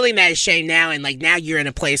feeling that shame now, and like now you're in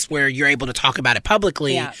a place where you're able to talk about it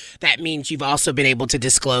publicly, that means you've also been able to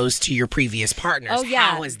disclose to your previous partners. Oh,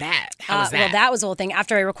 yeah. How is that? How is that? Well, that was the whole thing.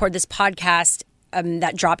 After I record this podcast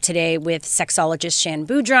that dropped today with sexologist Shan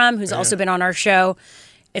Boudram, who's also been on our show.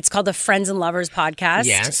 It's called the Friends and Lovers podcast.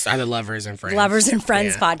 Yes, are the Lovers and Friends. Lovers and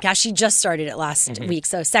Friends podcast. She just started it last week,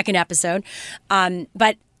 so second episode.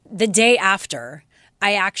 But the day after,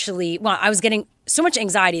 I was getting so much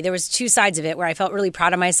anxiety. There was two sides of it where I felt really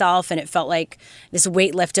proud of myself and it felt like this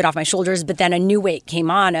weight lifted off my shoulders. But then a new weight came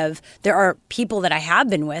on of there are people that I have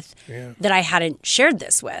been with that I hadn't shared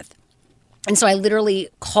this with. And so I literally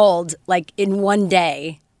called like in one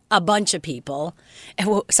day a bunch of people.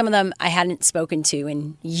 And some of them I hadn't spoken to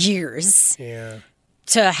in years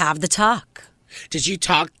to have the talk. Did you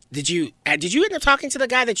end up talking to the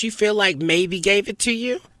guy that you feel like maybe gave it to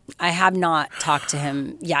you? I have not talked to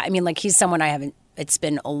him. Yeah, I mean, like he's someone I haven't. It's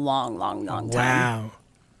been a long time. Wow.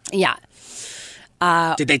 Yeah.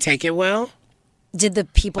 Did they take it well? Did the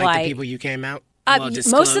people the people you came out?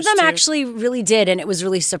 Most of them actually really did, and it was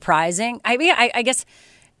really surprising. I mean, I guess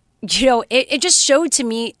it just showed to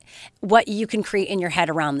me what you can create in your head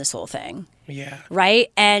around this whole thing. Yeah.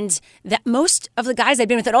 Right? And that most of the guys I'd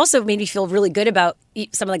been with, it also made me feel really good about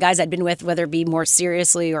some of the guys I'd been with, whether it be more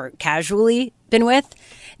seriously or casually been with,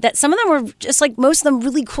 that some of them were just like, most of them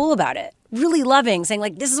really cool about it, really loving, saying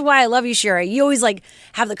like, this is why I love you, Shira. You always like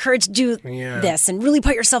have the courage to do this and really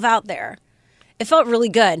put yourself out there. It felt really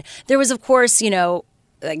good. There was, of course,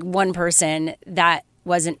 like one person that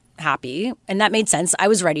wasn't happy, and that made sense. I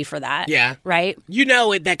was ready for that. Yeah. Right?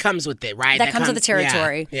 That comes with it, right? That comes with the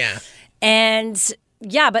territory. Yeah. And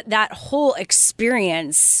but that whole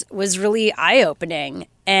experience was really eye-opening.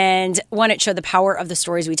 And one, it showed the power of the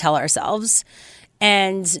stories we tell ourselves.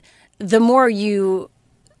 And the more you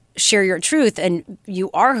share your truth and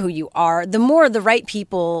you are who you are, the more the right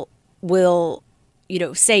people will,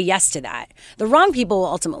 say yes to that. The wrong people will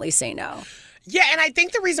ultimately say no. Yeah, and I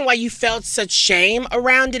think the reason why you felt such shame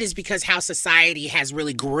around it is because how society has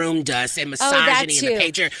really groomed us and misogyny and the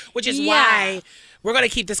patriarchy, which is why we're going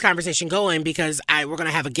to keep this conversation going, because we're going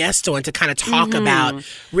to have a guest on to kind of talk about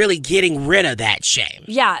really getting rid of that shame.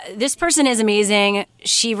 Yeah, this person is amazing.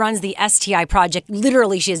 She runs the STI Project.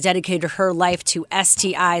 Literally, she has dedicated her life to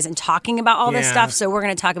STIs and talking about all this stuff. So we're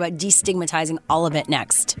going to talk about destigmatizing all of it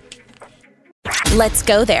next. Let's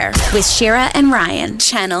go there with Shira and Ryan,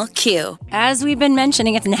 Channel Q. As we've been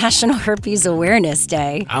mentioning, it's National Herpes Awareness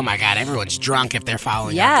Day. Oh my God, everyone's drunk if they're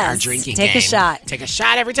following our drinking game. Take a shot. Take a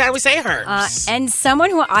shot every time we say herpes. And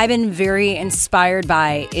someone who I've been very inspired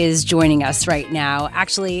by is joining us right now.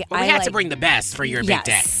 Actually, we had to bring the best for your big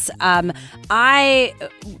day. I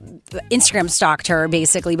Instagram stalked her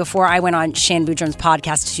basically before I went on Shan Boudreaux's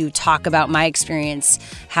podcast to talk about my experience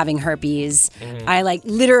having herpes. I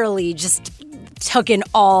literally just took in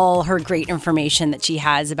all her great information that she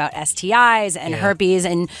has about STIs and herpes.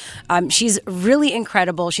 And she's really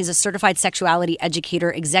incredible. She's a certified sexuality educator,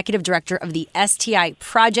 executive director of the STI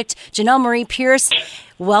Project. Janelle Marie Pierce,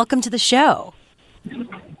 welcome to the show.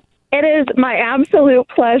 It is my absolute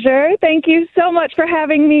pleasure. Thank you so much for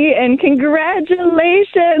having me, and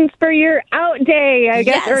congratulations for your out day, I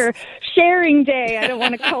guess, or sharing day. I don't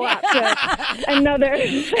want to co-opt another.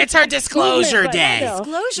 It's her disclosure day.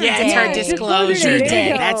 Disclosure day. It's her disclosure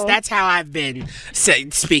day. That's how I've been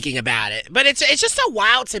speaking about it. But it's just so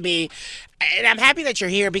wild to me. And I'm happy that you're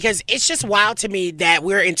here, because it's just wild to me that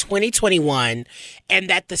we're in 2021 and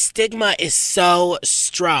that the stigma is so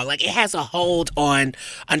strong. Like, it has a hold on,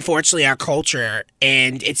 unfortunately, our culture,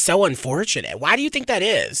 and it's so unfortunate. Why do you think that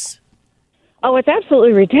is? Oh, it's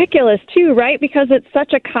absolutely ridiculous, too, right? Because it's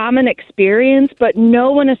such a common experience, but no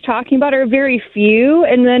one is talking about it, or very few.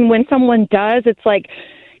 And then when someone does, it's like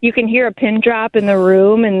you can hear a pin drop in the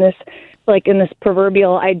room, and this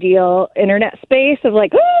proverbial ideal internet space of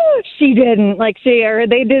like, oh, she didn't,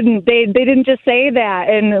 they didn't just say that.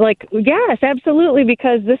 And yes, absolutely,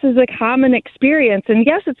 because this is a common experience. And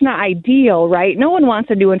yes, it's not ideal, right? No one wants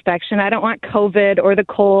a new infection. I don't want COVID or the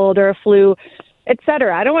cold or a flu,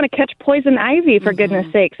 etc. I don't want to catch poison ivy, for goodness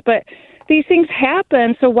sakes. But these things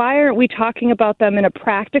happen, so why aren't we talking about them in a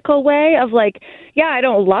practical way of I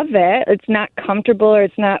don't love it, it's not comfortable, or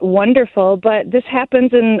it's not wonderful, but this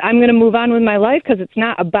happens and I'm going to move on with my life because it's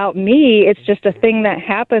not about me, it's just a thing that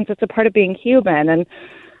happens, it's a part of being human. And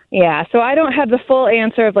so I don't have the full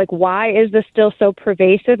answer of why is this still so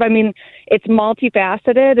pervasive? I mean, it's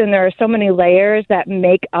multifaceted, and there are so many layers that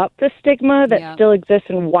make up the stigma that still exists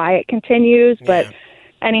and why it continues, but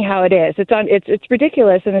anyhow, it is. It's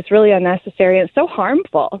ridiculous, and it's really unnecessary, and it's so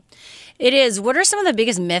harmful. It is. What are some of the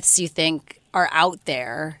biggest myths you think are out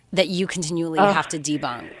there that you continually have to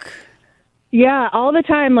debunk? Yeah, all the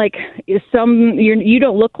time. Like you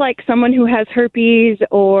don't look like someone who has herpes,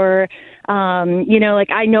 or like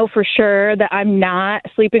I know for sure that I'm not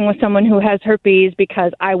sleeping with someone who has herpes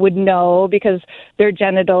because I would know, because their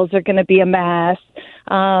genitals are going to be a mess.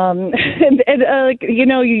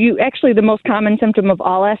 You actually, the most common symptom of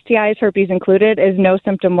all STIs, herpes included, is no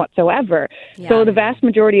symptom whatsoever. Yeah. So the vast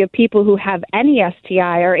majority of people who have any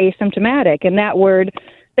STI are asymptomatic, and that word,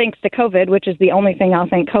 thanks to COVID, which is the only thing I'll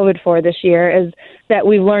thank COVID for this year, is that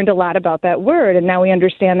we've learned a lot about that word. And now we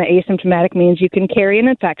understand that asymptomatic means you can carry an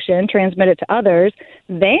infection, transmit it to others.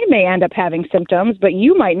 They may end up having symptoms, but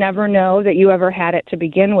you might never know that you ever had it to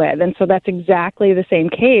begin with. And so that's exactly the same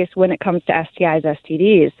case when it comes to STIs,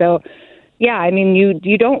 STDs. So, yeah, I mean,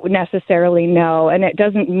 you don't necessarily know, and it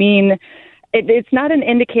doesn't mean it's not an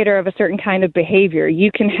indicator of a certain kind of behavior. You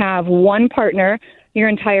can have one partner your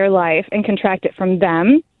entire life and contract it from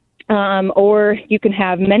them, or you can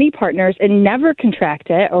have many partners and never contract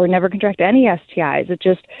it, or never contract any STIs. It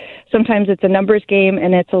just, sometimes it's a numbers game,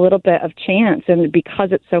 and it's a little bit of chance, and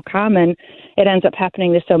because it's so common, it ends up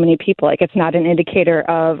happening to so many people. Like, it's not an indicator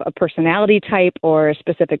of a personality type or a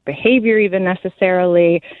specific behavior even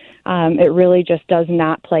necessarily. It really just does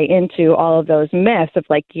not play into all of those myths of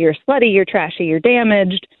like, you're slutty, you're trashy, you're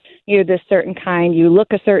damaged, you're this certain kind, you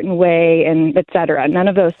look a certain way, and et cetera. None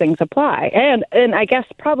of those things apply. And I guess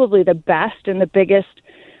probably the best and the biggest,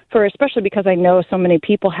 for especially because I know so many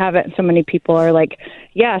people have it and so many people are like,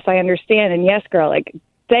 yes, I understand, and yes, girl, like,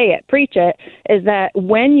 say it, preach it, is that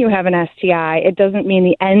when you have an STI, it doesn't mean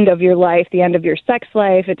the end of your life, the end of your sex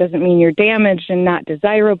life. It doesn't mean you're damaged and not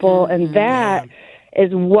desirable, and that is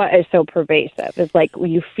what is so pervasive. It's like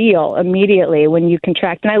you feel immediately when you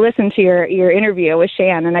contract. And I listened to your interview with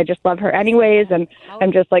Shan, and I just love her anyways. And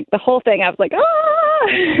I'm just like, the whole thing, I was like,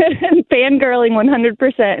 and fangirling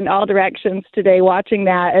 100% in all directions today watching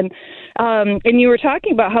that. And you were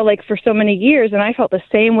talking about how, like, for so many years, and I felt the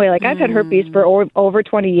same way. Like, I've had herpes for over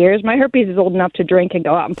 20 years. My herpes is old enough to drink and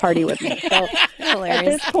go out and party with me. So at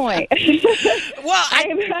this point, well,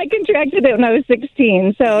 I contracted it when I was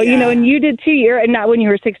 16. So, and you did too. And not when you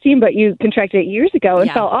were 16, but you contracted it years ago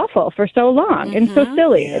and felt awful for so long and so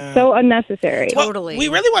silly. Yeah. It's so unnecessary. Totally. Well,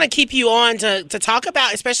 we really want to keep you on to talk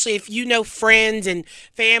about, especially if you know friends and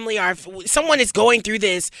family, or if someone is going through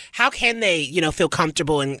this, how can they, feel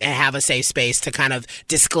comfortable and have a safe space to kind of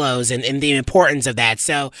disclose and the importance of that.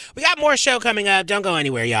 So we got more show coming up. Don't go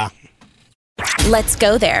anywhere, y'all. Let's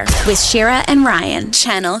go there with Shira and Ryan,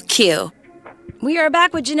 Channel Q. We are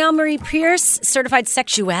back with Janelle Marie Pierce, certified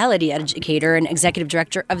sexuality educator and executive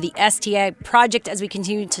director of the STI Project, as we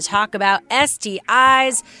continue to talk about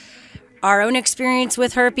STIs, our own experience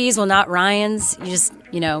with herpes. Well, not Ryan's. You just,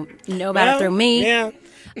 know about it through me. Yeah.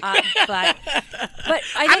 But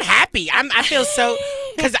I'm happy. I feel so,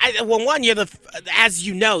 because you're as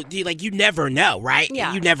you know, you never know, right?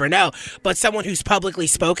 Yeah. You never know. But someone who's publicly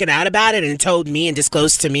spoken out about it and told me and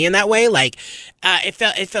disclosed to me in that way,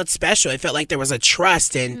 it felt special. It felt like there was a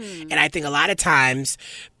trust, and I think a lot of times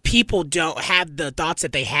people don't have the thoughts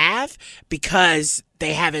that they have because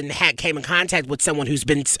they haven't came in contact with someone who's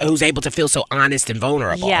able to feel so honest and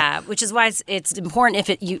vulnerable. Yeah, which is why it's important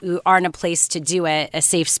if you are in a place to do it, a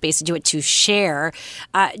safe space to do it, to share.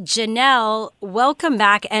 Janelle, welcome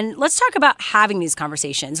back, and let's talk about having these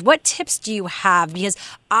conversations. What tips do you have? Because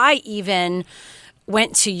I even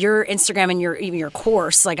went to your Instagram and your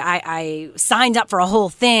course. Like, I signed up for a whole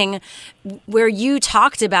thing where you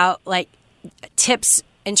talked about tips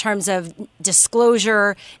in terms of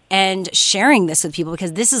disclosure and sharing this with people,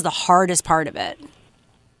 because this is the hardest part of it.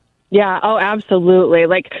 Yeah, oh, absolutely.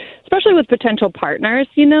 Especially with potential partners,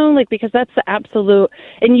 because that's the absolute.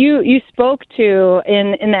 And you spoke to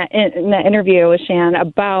in that interview with Shan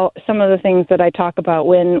about some of the things that I talk about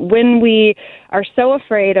when we are so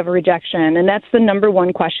afraid of rejection, and that's the number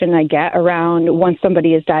one question I get around once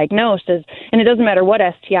somebody is diagnosed is, and it doesn't matter what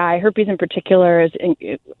STI, herpes in particular is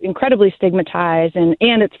incredibly stigmatized, and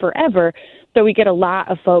it's forever. So we get a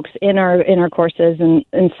lot of folks in our courses and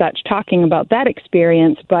such talking about that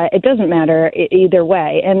experience, but it doesn't matter either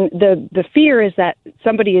way. And the fear is that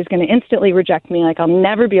somebody is going to instantly reject me, like I'll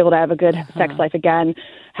never be able to have a good sex life again,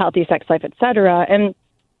 healthy sex life, et cetera. And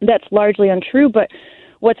that's largely untrue. But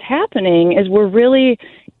what's happening is we're really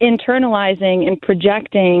internalizing and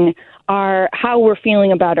projecting how we're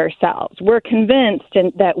feeling about ourselves. We're convinced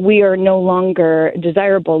that we are no longer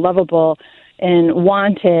desirable, lovable, and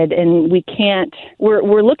wanted, and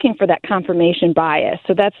we're looking for that confirmation bias.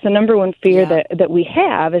 So that's the number one fear that we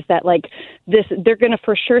have, is that they're going to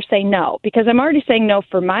for sure say no, because I'm already saying no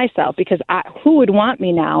for myself, because who would want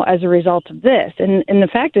me now as a result of this? And the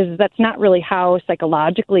fact is that's not really how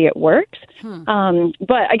psychologically it works.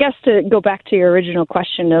 But I guess to go back to your original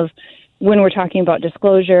question of when we're talking about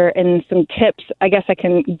disclosure and some tips, I guess I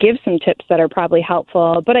can give some tips that are probably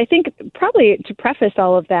helpful. But I think probably to preface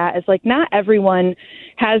all of that is like not everyone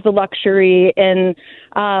has the luxury and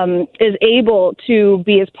is able to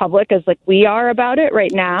be as public as like we are about it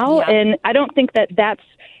right now. Yeah. And I don't think that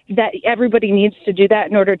everybody needs to do that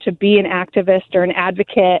in order to be an activist or an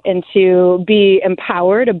advocate and to be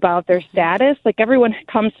empowered about their status. Like everyone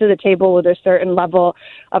comes to the table with a certain level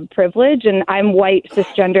of privilege, and I'm white,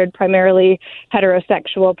 cisgendered, primarily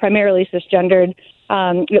heterosexual, primarily cisgendered,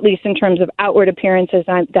 at least in terms of outward appearances.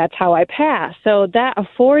 That's how I pass. So that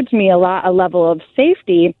affords me a level of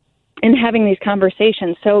safety in having these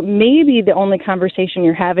conversations. So maybe the only conversation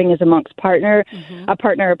you're having is amongst a partner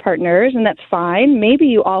or partners, and that's fine. Maybe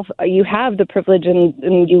you have the privilege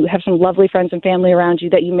and you have some lovely friends and family around you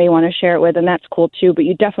that you may want to share it with, and that's cool too, but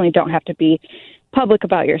you definitely don't have to be public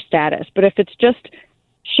about your status. But if it's just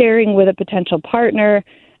sharing with a potential partner,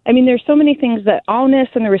 I mean, there's so many things that onus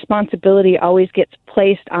and the responsibility always gets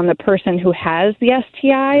placed on the person who has the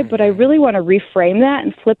STI, but I really want to reframe that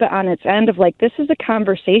and flip it on its end of like, this is a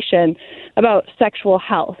conversation about sexual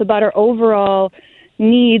health, about our overall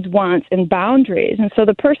needs, wants, and boundaries. And so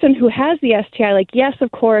the person who has the STI, like, yes,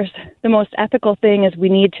 of course, the most ethical thing is we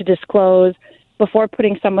need to disclose before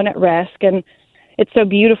putting someone at risk. And it's so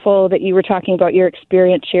beautiful that you were talking about your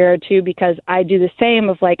experience, Shira, too, because I do the same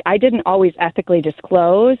of like, I didn't always ethically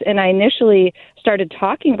disclose. And I initially started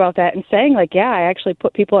talking about that and saying like, yeah, I actually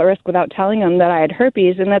put people at risk without telling them that I had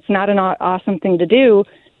herpes. And that's not an awesome thing to do,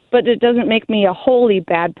 but it doesn't make me a wholly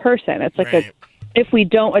bad person. It's like if we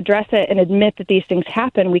don't address it and admit that these things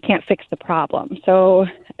happen, we can't fix the problem. So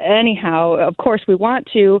anyhow, of course, we want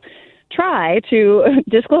to try to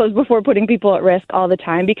disclose before putting people at risk all the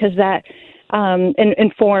time, because that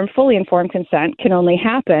fully informed consent can only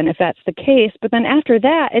happen if that's the case. But then after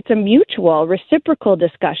that, it's a mutual, reciprocal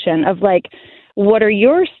discussion of like, what are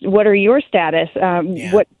your status?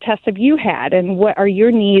 What tests have you had, and what are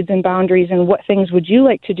your needs and boundaries, and what things would you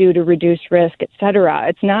like to do to reduce risk, et cetera?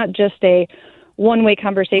 It's not just a one-way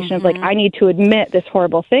conversation of like, I need to admit this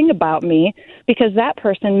horrible thing about me, because that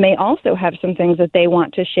person may also have some things that they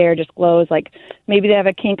want to share, disclose, like maybe they have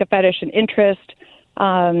a kink, a fetish, an interest,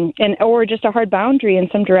 or just a hard boundary in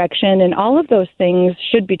some direction, and all of those things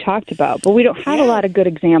should be talked about. But we don't have a lot of good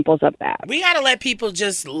examples of that. We got to let people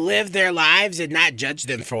just live their lives and not judge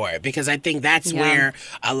them for it, because I think that's where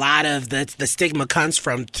a lot of the stigma comes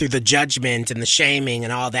from, through the judgment and the shaming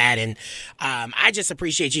and all that. And I just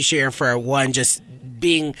appreciate you, Shira, for one, just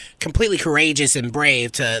being completely courageous and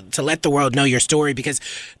brave to let the world know your story, because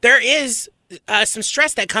there is some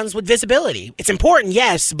stress that comes with visibility. It's important,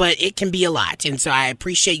 yes, but it can be a lot. And so I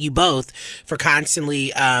appreciate you both for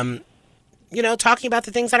constantly, talking about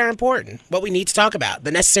the things that are important, what we need to talk about,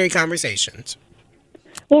 the necessary conversations.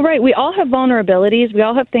 Well, right. We all have vulnerabilities. We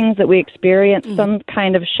all have things that we experience some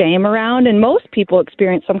kind of shame around. And most people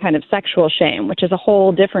experience some kind of sexual shame, which is a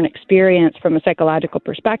whole different experience from a psychological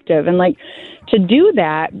perspective. And like, to do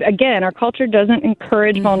that, again, our culture doesn't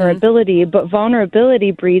encourage vulnerability, but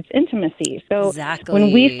vulnerability breeds intimacy. So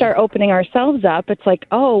when we start opening ourselves up, it's like,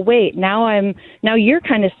 oh, wait, now you're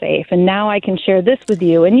kind of safe, and now I can share this with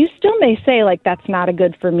you. And you still may say like, that's not a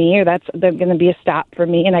good for me, or that's going to be a stop for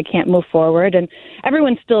me, and I can't move forward. And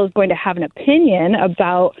everyone still is going to have an opinion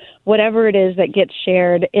about whatever it is that gets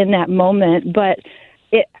shared in that moment, but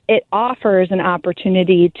it offers an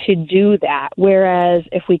opportunity to do that. Whereas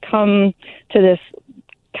if we come to this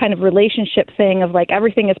kind of relationship thing of like,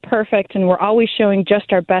 everything is perfect and we're always showing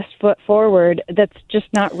just our best foot forward, that's just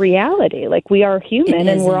not reality. Like, we are human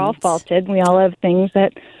and we're all faulted. We all have things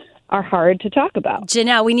that are hard to talk about.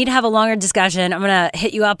 Janelle, we need to have a longer discussion. I'm going to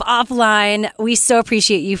hit you up offline. We so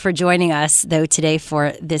appreciate you for joining us, though, today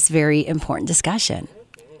for this very important discussion.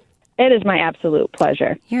 It is my absolute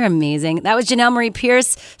pleasure. You're amazing. That was Janelle Marie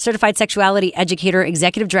Pierce, certified sexuality educator,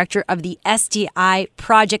 executive director of the STI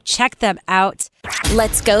Project. Check them out.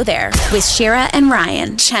 Let's go there with Shira and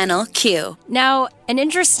Ryan, Channel Q. Now, an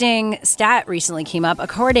interesting stat recently came up.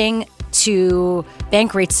 According to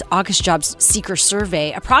Bankrate's August Jobs Seeker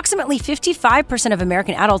Survey, approximately 55% of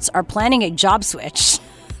American adults are planning a job switch.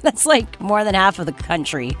 That's like more than half of the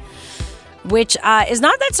country, which is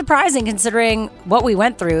not that surprising considering what we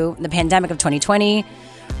went through in the pandemic of 2020.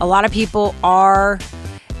 A lot of people are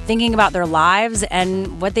thinking about their lives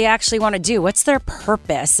and what they actually want to do. What's their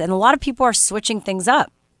purpose? And a lot of people are switching things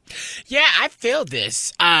up. Yeah, I feel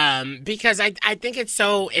this because I think it's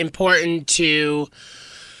so important to,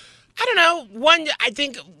 I don't know, I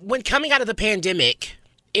think when coming out of the pandemic,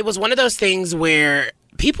 it was one of those things where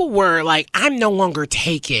people were like, I'm no longer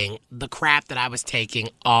taking the crap that I was taking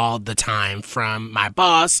all the time from my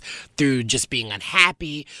boss through just being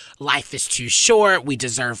unhappy. Life is too short. We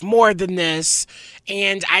deserve more than this.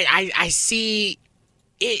 And I see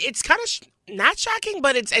it's kind of not shocking,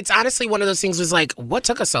 but it's honestly one of those things was like, what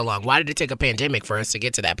took us so long? Why did it take a pandemic for us to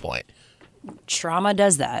get to that point? Trauma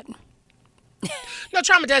does that. No,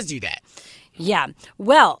 trauma does do that. Yeah.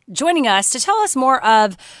 Well, joining us to tell us more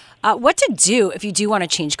of what to do if you do want to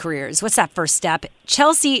change careers. What's that first step?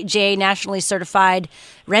 Chelsea J, nationally certified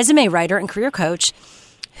resume writer and career coach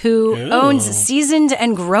who owns Seasoned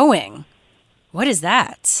and Growing. What is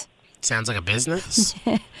that? Sounds like a business.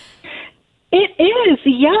 It is,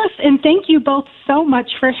 yes, and thank you both so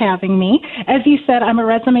much for having me. As you said, I'm a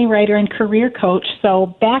resume writer and career coach,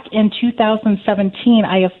 so back in 2017,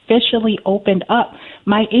 I officially opened up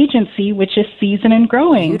my agency, which is Seasoned and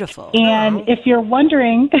Growing. Beautiful. And if you're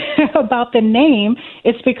wondering about the name,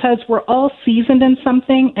 it's because we're all seasoned in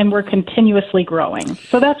something and we're continuously growing.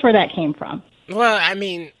 So that's where that came from. Well, I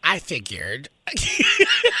mean, I figured.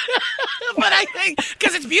 But I think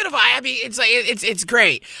because it's beautiful. I mean, it's like it's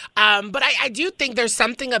great. But I do think there's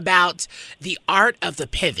something about the art of the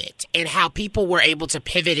pivot and how people were able to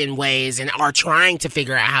pivot in ways and are trying to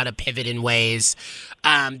figure out how to pivot in ways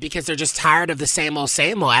because they're just tired of the same old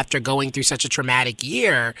after going through such a traumatic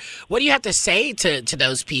year. What do you have to say to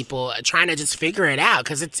those people trying to just figure it out?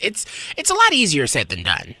 Because it's a lot easier said than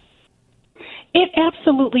done. It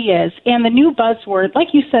absolutely is. And the new buzzword,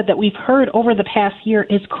 like you said, that we've heard over the past year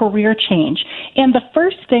is career change. And the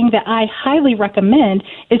first thing that I highly recommend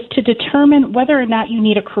is to determine whether or not you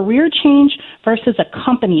need a career change versus a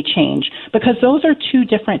company change, because those are two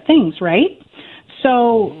different things, right?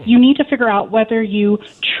 So you need to figure out whether you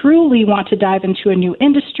truly want to dive into a new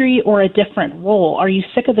industry or a different role. Are you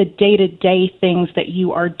sick of the day-to-day things that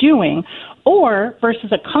you are doing? Or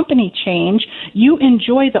versus a company change, you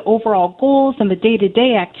enjoy the overall goals and the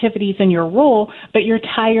day-to-day activities in your role, but you're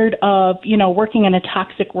tired of, working in a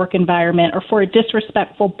toxic work environment or for a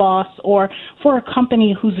disrespectful boss or for a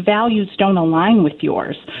company whose values don't align with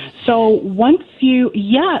yours. So once you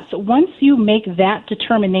make that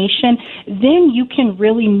determination, then you can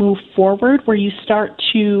really move forward where you start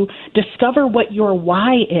to discover what your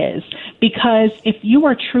why is. Because if you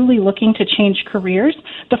are truly looking to change careers,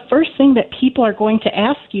 the first thing that people are going to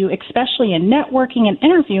ask you, especially in networking and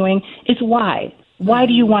interviewing, is why. Why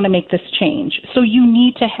do you want to make this change? So you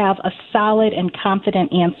need to have a solid and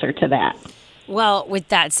confident answer to that. Well, with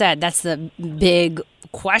that said, that's the big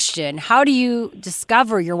question. How do you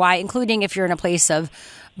discover your why, including if you're in a place of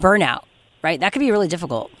burnout, right? That could be really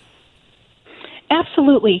difficult.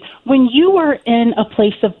 Absolutely. When you are in a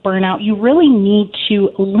place of burnout, you really need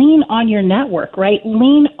to lean on your network, right?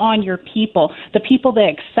 Lean on your people, the people that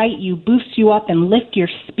excite you, boost you up, and lift your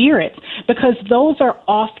spirits, because those are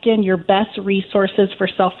often your best resources for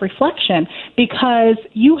self-reflection, because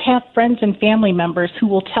you have friends and family members who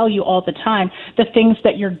will tell you all the time the things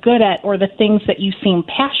that you're good at or the things that you seem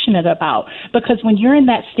passionate about, because when you're in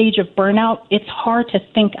that stage of burnout, it's hard to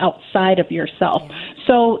think outside of yourself.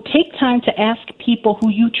 So take time to ask people who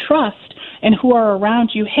you trust and who are around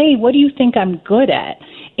you, hey, what do you think I'm good at?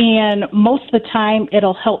 And most of the time,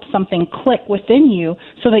 it'll help something click within you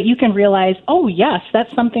so that you can realize, oh, yes,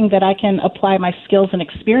 that's something that I can apply my skills and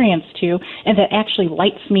experience to, and that actually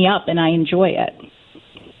lights me up and I enjoy it.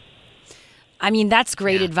 I mean, that's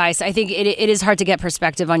great advice. I think it is hard to get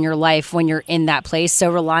perspective on your life when you're in that place.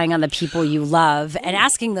 So relying on the people you love and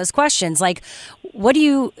asking those questions, like, what do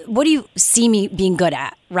you see me being good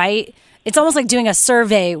at, right? It's almost like doing a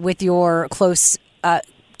survey with your close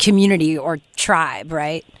community or tribe,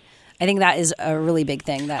 right? I think that is a really big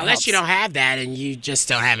thing. That Unless helps. you don't have that and you just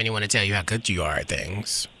don't have anyone to tell you how good you are at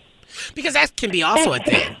things. Because that can be also a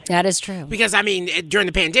thing. That is true. Because, I mean, during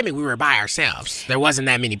the pandemic, we were by ourselves. There wasn't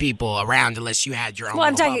that many people around unless you had your own. Well,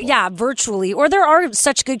 I'm talking, virtually. Or there are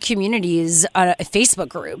such good communities, Facebook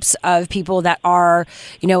groups of people that are,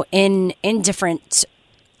 in different,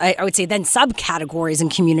 I would say, then subcategories and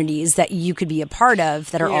communities that you could be a part of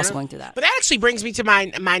that are also going through that. But that actually brings me to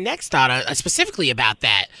my next thought specifically about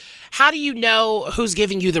that. How do you know who's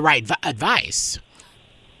giving you the right advice?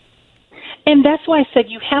 And that's why I said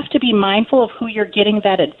you have to be mindful of who you're getting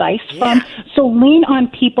that advice from. So lean on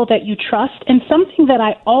people that you trust. And something that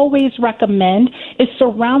I always recommend is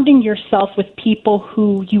surrounding yourself with people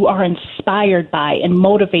who you are inspired by and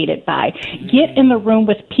motivated by. Get in the room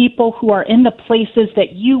with people who are in the places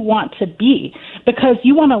that you want to be. because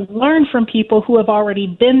you want to learn from people who have already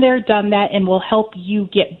been there, done that, and will help you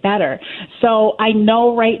get better. So I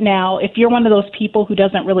know right now, if you're one of those people who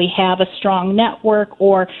doesn't really have a strong network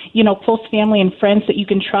or, close family and friends that you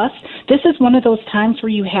can trust, this is one of those times where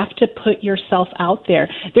you have to put yourself out there.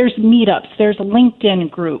 There's meetups, there's LinkedIn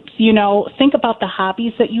groups, think about the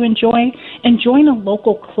hobbies that you enjoy and join a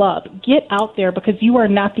local club. Get out there because you are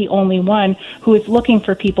not the only one who is looking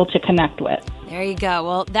for people to connect with. There you go.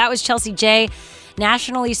 Well, that was Chelsea Jay,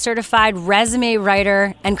 nationally certified resume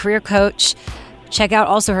writer and career coach. Check out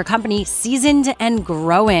also her company, Seasoned and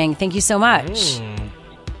Growing. Thank you so much.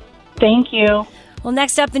 Thank you. Well,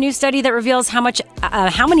 next up, the new study that reveals how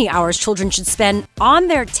many hours children should spend on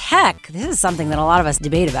their tech. This is something that a lot of us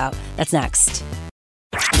debate about. That's next.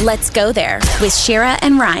 Let's go there with Shira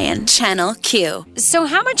and Ryan, Channel Q. So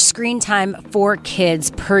how much screen time for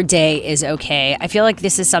kids per day is okay? I feel like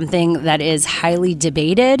this is something that is highly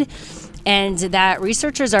debated and that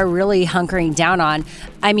researchers are really hunkering down on.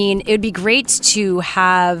 I mean, it would be great to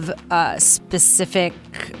have specific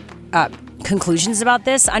conclusions about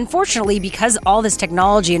this. Unfortunately, because all this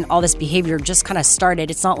technology and all this behavior just kind of started,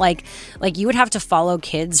 it's not like you would have to follow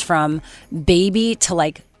kids from baby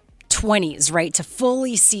to 20s, right, to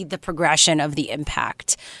fully see the progression of the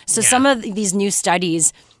impact. So some of these new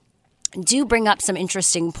studies do bring up some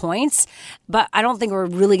interesting points, but I don't think we're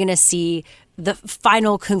really going to see the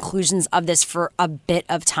final conclusions of this for a bit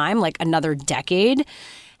of time, like another decade.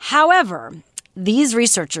 However, these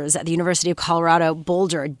researchers at the University of Colorado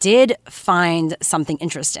Boulder did find something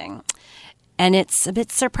interesting, and it's a bit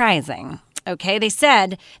surprising. Okay, they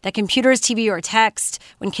said that computers, TV, or text,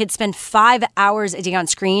 when kids spend 5 hours a day on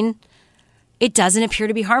screen, it doesn't appear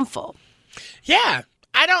to be harmful. Yeah.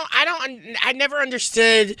 I never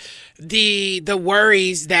understood the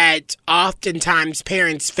worries that oftentimes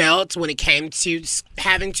parents felt when it came to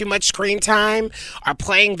having too much screen time or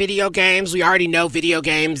playing video games. We already know video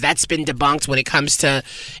games, that's been debunked when it comes to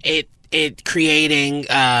it creating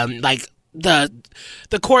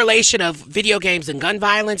the correlation of video games and gun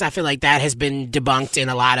violence. I feel like that has been debunked in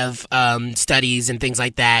a lot of studies and things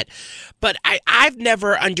like that. But I've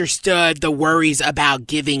never understood the worries about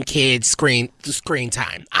giving kids screen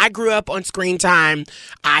time. I grew up on screen time.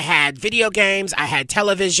 I had video games. I had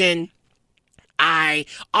television. I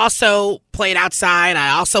also played outside. I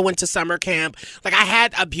also went to summer camp. I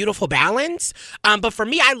had a beautiful balance. But for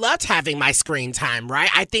me, I loved having my screen time, right?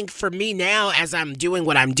 I think for me now, as I'm doing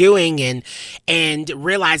what I'm doing and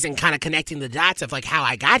realizing, kind of connecting the dots of how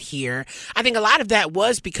I got here, I think a lot of that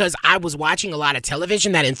was because I was watching a lot of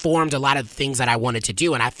television that informed a lot of the things that I wanted to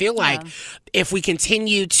do. And I feel like if we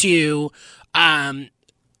continue to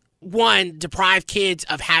deprive kids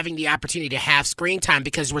of having the opportunity to have screen time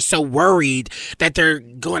because we're so worried that they're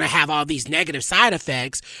going to have all these negative side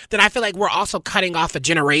effects, then I feel like we're also cutting off a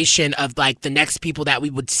generation of the next people that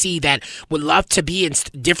we would see that would love to be in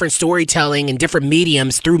different storytelling and different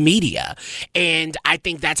mediums through media. And I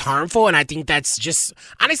think that's harmful, and I think that's just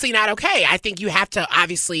honestly not okay. I think you have to,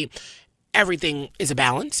 obviously, everything is a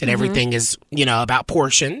balance and everything is, about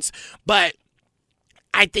portions, but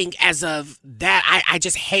I think as of that, I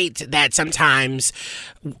just hate that sometimes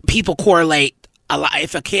people correlate a lot.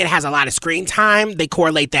 If a kid has a lot of screen time, they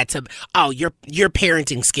correlate that to, your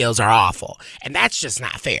parenting skills are awful. And that's just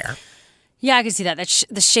not fair. Yeah, I can see that.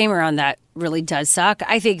 The shame around that really does suck.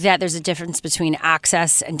 I think that there's a difference between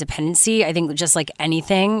access and dependency. I think just like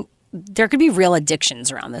anything, there could be real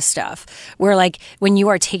addictions around this stuff where when you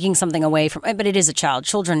are taking something away from, but it is a child.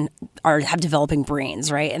 Children have developing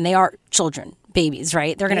brains, right? And they are children. Babies,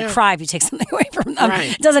 right? They're going to cry if you take something away from them.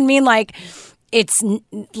 Right. It doesn't mean it's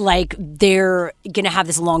they're going to have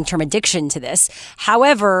this long-term addiction to this.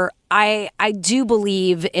 However, I do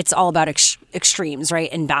believe it's all about extremes, right?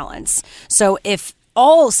 And balance. So if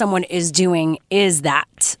all someone is doing is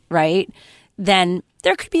that, right, then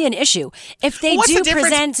there could be an issue. If they do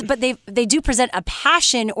present, but they do present a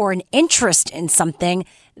passion or an interest in something,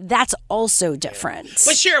 that's also different.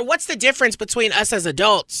 But sure, what's the difference between us as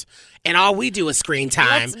adults and all we do is screen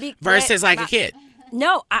time versus a kid?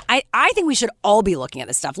 No, I think we should all be looking at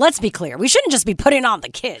this stuff. Let's be clear. We shouldn't just be putting on the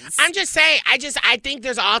kids. I'm just saying, I think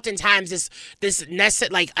there's oftentimes this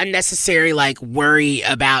unnecessary worry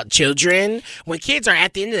about children. When kids are,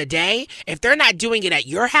 at the end of the day, if they're not doing it at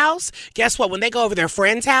your house, guess what? When they go over their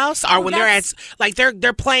friend's house or when they're at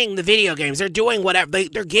they're playing the video games, they're doing whatever,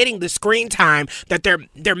 they're getting the screen time that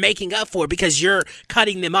they're making up for because you're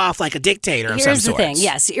cutting them off like a dictator of some sort. Here's the thing.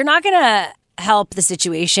 Yes, you're not going to help the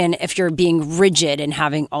situation if you're being rigid and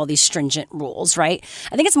having all these stringent rules, right?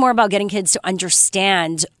 I think it's more about getting kids to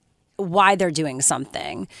understand why they're doing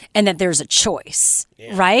something and that there's a choice,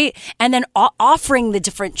 right? And then offering the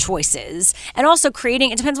different choices and also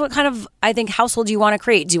creating, it depends what kind of, I think, household you want to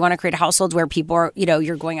create. Do you want to create a household where people are,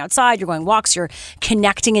 you're going outside, you're going walks, you're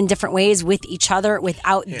connecting in different ways with each other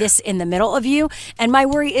without this in the middle of you? And my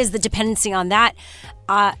worry is the dependency on that.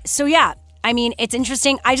 I mean, it's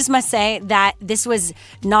interesting. I just must say that this was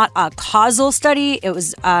not a causal study. It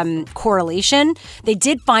was correlation. They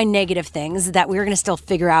did find negative things that we're going to still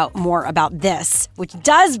figure out more about this, which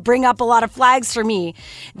does bring up a lot of flags for me.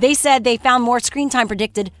 They said they found more screen time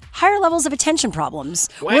predicted higher levels of attention problems,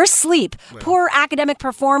 worse sleep, poor academic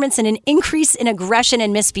performance, and an increase in aggression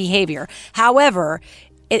and misbehavior. However,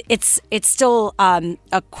 it's still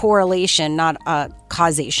a correlation, not a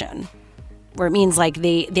causation, where it means like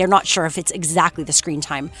they're not sure if it's exactly the screen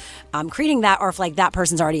time creating that, or if like that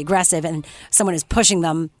person's already aggressive and someone is pushing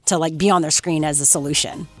them to like be on their screen as a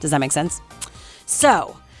solution. Does that make sense?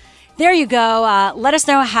 So there you go. Let us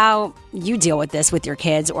know how you deal with this with your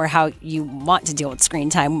kids, or how you want to deal with screen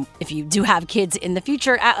time if you do have kids in the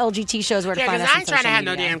future. At LGT shows where to find us. I ain't trying to have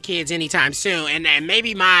no damn kids anytime soon. And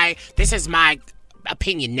maybe this is my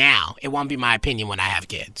opinion now. It won't be my opinion when I have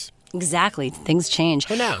kids. Exactly. Things change.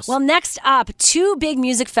 Who knows? Well, next up, 2 big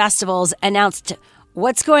music festivals announced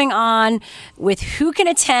what's going on with who can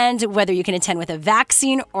attend, whether you can attend with a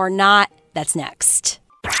vaccine or not. That's next.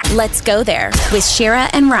 Let's go there with Shira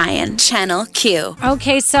and Ryan, Channel Q.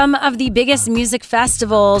 Okay, some of the biggest music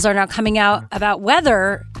festivals are now coming out about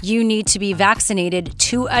whether you need to be vaccinated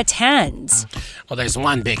to attend. Well, there's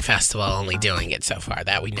one big festival only doing it so far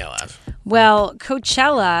that we know of. Well,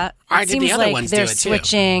 Coachella, it seems the other like ones they're do it too.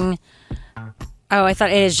 switching. Oh, I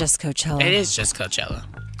thought it is just Coachella. It is just Coachella.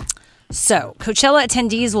 So, Coachella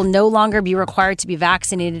attendees will no longer be required to be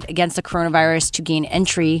vaccinated against the coronavirus to gain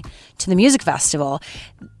entry to the music festival.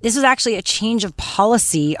 This was actually a change of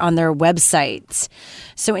policy on their website.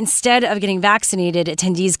 So instead of getting vaccinated,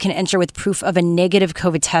 attendees can enter with proof of a negative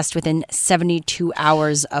COVID test within 72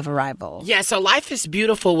 hours of arrival. Yeah, so Life is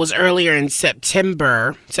Beautiful was earlier in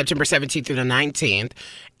September 17th through the 19th.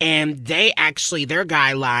 And their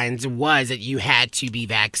guidelines was that you had to be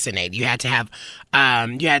vaccinated. You had to have,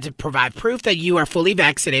 you had to provide proof that you are fully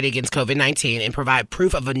vaccinated against COVID-19 and provide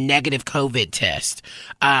proof of a negative COVID test.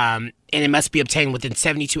 And it must be obtained within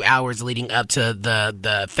 72 hours leading up to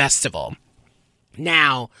the festival.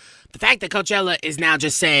 Now, the fact that Coachella is now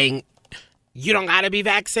just saying you don't got to be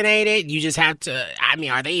vaccinated, you just have to,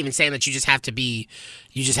 are they even saying that you just have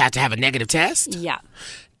to have a negative test? Yeah.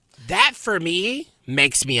 That, for me,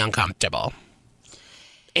 makes me uncomfortable.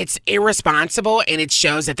 It's irresponsible, and it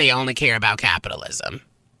shows that they only care about capitalism.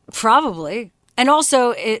 Probably. And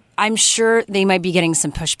also, I'm sure they might be getting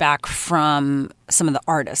some pushback from some of the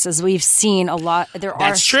artists. As we've seen a lot, there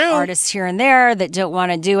are artists here and there that don't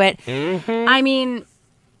want to do it. Mm-hmm. I mean,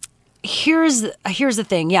 here's the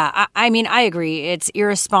thing. Yeah, I agree. It's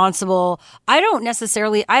irresponsible. I don't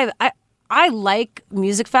necessarily... I like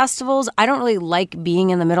music festivals. I don't really like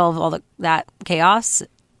being in the middle of all that chaos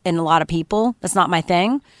and a lot of people. That's not my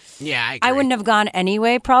thing. Yeah, I agree. I wouldn't have gone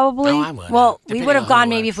anyway, probably. No, I wouldn't. Well, we would have gone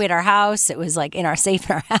maybe if we had our house. It was like safe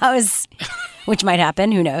in our house, which might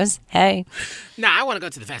happen. Who knows? Hey. No, I want to go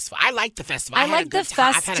to the festival. I like the festival. I like the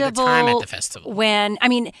festival. I've had a good time at the festival.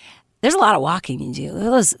 There's a lot of walking you do.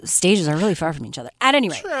 Those stages are really far from each other. At any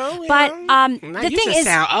rate. True, but the thing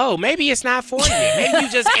is... maybe it's not for you. Maybe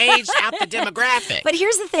you just aged out the demographic. But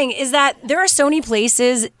here's the thing, is that there are so many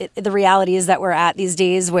places, the reality is that we're at these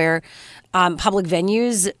days where public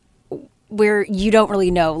venues where you don't really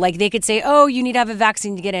know. Like they could say, oh, you need to have a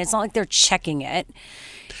vaccine to get in. It's not like they're checking it.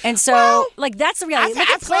 And so, that's the reality. Look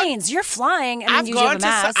at planes. You're flying and then you have a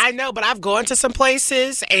mask. I know, but I've gone to some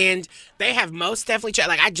places and they have most definitely checked.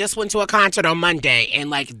 Like, I just went to a concert on Monday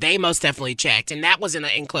and, they most definitely checked. And that was in an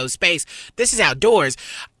enclosed space. This is outdoors.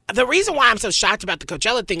 The reason why I'm so shocked about the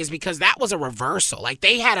Coachella thing is because that was a reversal. Like,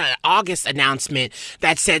 they had an August announcement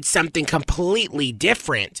that said something completely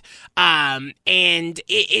different. And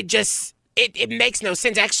it just... It makes no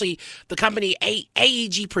sense. Actually, the company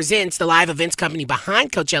AEG Presents, the live events company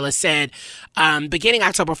behind Coachella, said beginning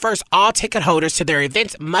October 1st, all ticket holders to their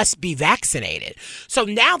events must be vaccinated. So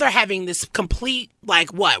now they're having this complete,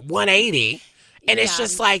 180. And it's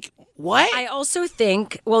just like, what? I also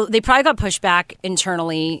think, they probably got pushback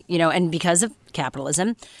internally, and because of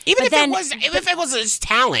capitalism. Even if it was just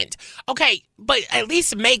talent. Okay, but at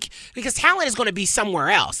least because talent is going to be somewhere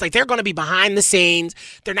else. Like, they're going to be behind the scenes.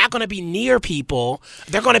 They're not going to be near people.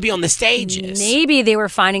 They're going to be on the stages. Maybe they were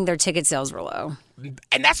finding their ticket sales were low.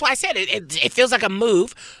 And that's why I said it feels like a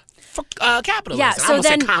move for capitalism. Yeah, so I almost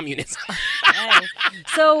said communism.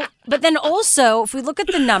 So, but then also, if we look at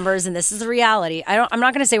the numbers, and this is the reality, I'm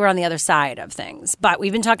not going to say we're on the other side of things, but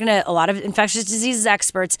we've been talking to a lot of infectious diseases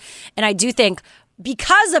experts, and I do think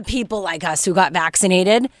because of people like us who got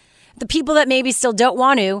vaccinated, the people that maybe still don't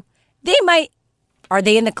want to, they might. Are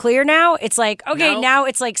they in the clear now? It's like, okay, now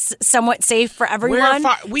it's like somewhat safe for everyone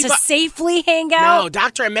to safely hang out. No,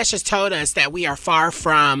 Dr. Amesh has told us that we are far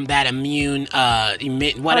from that herd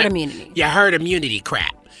immunity. Yeah, herd immunity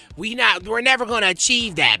crap. We're never going to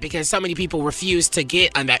achieve that because so many people refuse to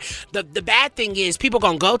get on that. The bad thing is people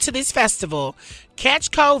going to go to this festival, catch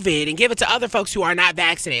COVID, and give it to other folks who are not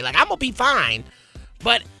vaccinated. Like, I'm going to be fine,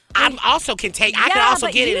 but I can also get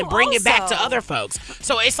it and bring it back to other folks.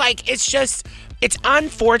 So it's like, it's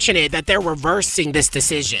unfortunate that they're reversing this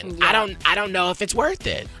decision. Yeah. I don't know if it's worth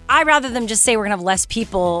it. I'd rather them just say we're going to have less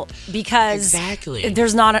people because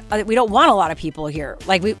there's not we don't want a lot of people here.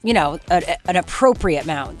 Like an appropriate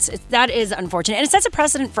amount. That is unfortunate. And it sets a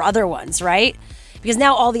precedent for other ones, right? Because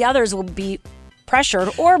now all the others will be pressured,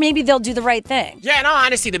 or maybe they'll do the right thing. Yeah, in all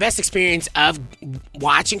honesty, the best experience of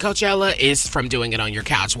watching Coachella is from doing it on your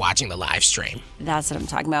couch, watching the live stream. That's what I'm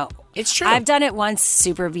talking about. It's true. I've done it once,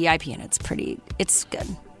 super VIP, and it's good.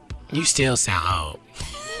 You still sound old.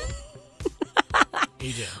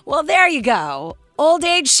 You do. Well, there you go. Old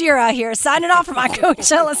age Shira here, signing off from my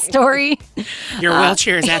Coachella story. Your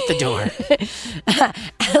wheelchair is at the door.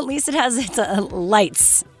 At least it has its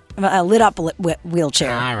lights. A lit up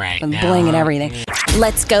wheelchair. All right. And bling and everything.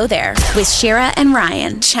 Let's go there with Shira and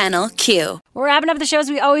Ryan, Channel Q. We're wrapping up the show as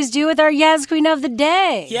we always do with our Yes Queen of the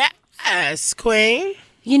Day. Yes, Queen.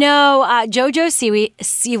 You know, JoJo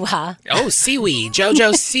Siwa. Oh, seaweed.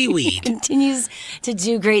 JoJo Seaweed. Continues to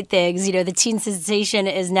do great things. You know, the teen sensation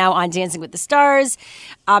is now on Dancing with the Stars.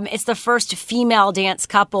 It's the first female dance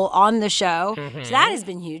couple on the show. Mm-hmm. So that has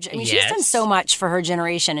been huge. I mean, she's done so much for her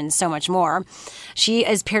generation and so much more. She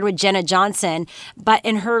is paired with Jenna Johnson. But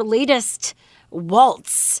in her latest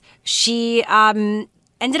waltz, she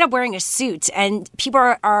ended up wearing a suit, and people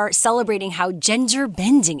are celebrating how gender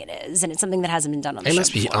bending it is, and it's something that hasn't been done on the show. It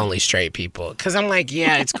must be only straight people, because I'm like,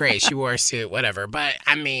 yeah, it's great. She wore a suit, whatever. But,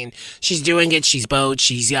 I mean, she's doing it. She's bold.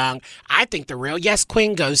 She's young. I think the real yes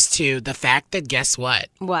queen goes to the fact that, guess what?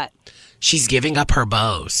 What? She's giving up her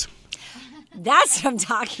bows. That's what I'm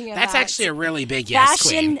talking about. That's actually a really big yes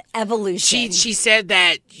queen. Fashion evolution. She said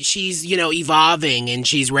that she's, evolving and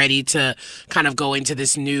she's ready to kind of go into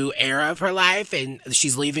this new era of her life, and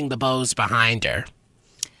she's leaving the bows behind her.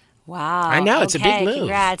 Wow. I know, it's a big move.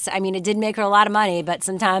 Congrats. I mean, it did make her a lot of money, but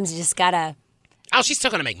sometimes you just gotta... Oh, she's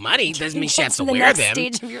still going to make money. Doesn't mean she has to wear them. The next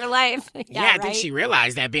stage of your life. Yeah, I think she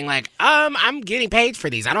realized that, being like, I'm getting paid for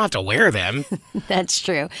these. I don't have to wear them. That's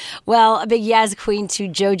true. Well, a big yes queen to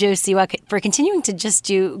JoJo Siwa for continuing to just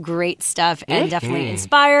do great stuff and definitely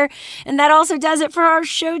inspire. And that also does it for our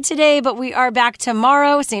show today. But we are back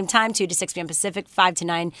tomorrow, same time, 2 to 6 p.m. Pacific, 5 to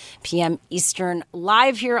 9 p.m. Eastern,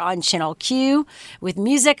 live here on Channel Q with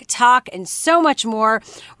music, talk, and so much more.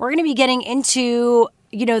 We're going to be getting into...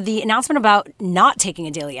 the announcement about not taking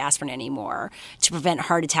a daily aspirin anymore to prevent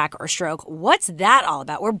heart attack or stroke. What's that all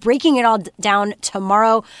about? We're breaking it all down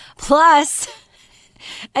tomorrow. Plus,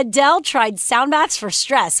 Adele tried sound baths for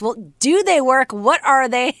stress. Well, do they work? What are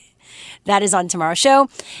they? That is on tomorrow's show.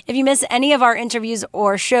 If you miss any of our interviews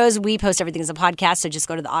or shows, we post everything as a podcast, so just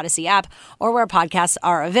go to the Odyssey app or where podcasts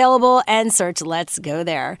are available and search Let's Go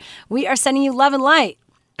There. We are sending you love and light.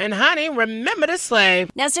 And honey, remember to slay.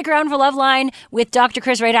 Now stick around for Loveline with Dr.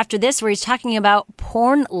 Chris right after this, where he's talking about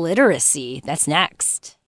porn literacy. That's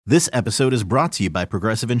next. This episode is brought to you by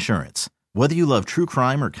Progressive Insurance. Whether you love true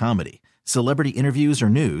crime or comedy, celebrity interviews or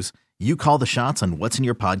news, you call the shots on what's in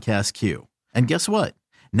your podcast queue. And guess what?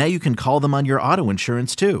 Now you can call them on your auto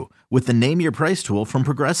insurance too, with the Name Your Price tool from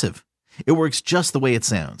Progressive. It works just the way it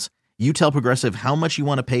sounds. You tell Progressive how much you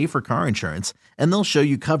want to pay for car insurance, and they'll show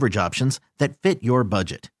you coverage options that fit your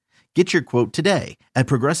budget. Get your quote today at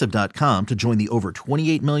Progressive.com to join the over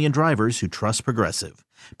 28 million drivers who trust Progressive.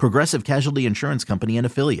 Progressive Casualty Insurance Company and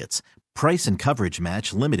Affiliates. Price and coverage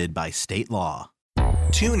match limited by state law.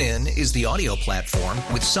 TuneIn is the audio platform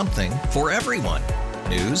with something for everyone.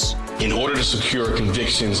 News. In order to secure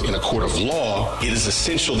convictions in a court of law, it is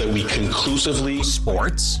essential that we conclusively...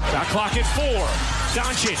 Sports. Shot clock at 4.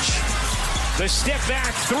 Doncic. The step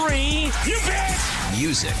back 3. You bet.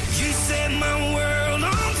 Music. You set my world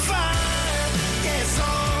on fire. Yes,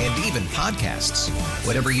 and even podcasts.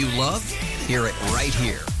 Whatever you love, hear it right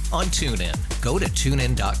here on TuneIn. Go to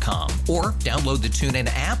TuneIn.com or download the TuneIn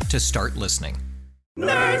app to start listening.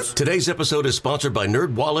 Nerds. Today's episode is sponsored by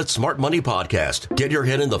NerdWallet's Smart Money Podcast. Get your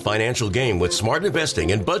head in the financial game with smart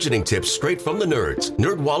investing and budgeting tips straight from the nerds.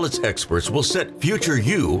 NerdWallet's experts will set future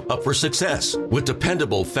you up for success with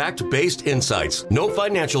dependable, fact-based insights. No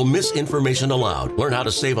financial misinformation allowed. Learn how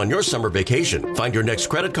to save on your summer vacation, find your next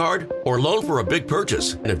credit card, or loan for a big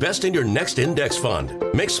purchase, and invest in your next index fund.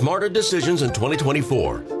 Make smarter decisions in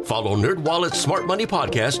 2024. Follow NerdWallet's Smart Money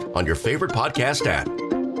Podcast on your favorite podcast app.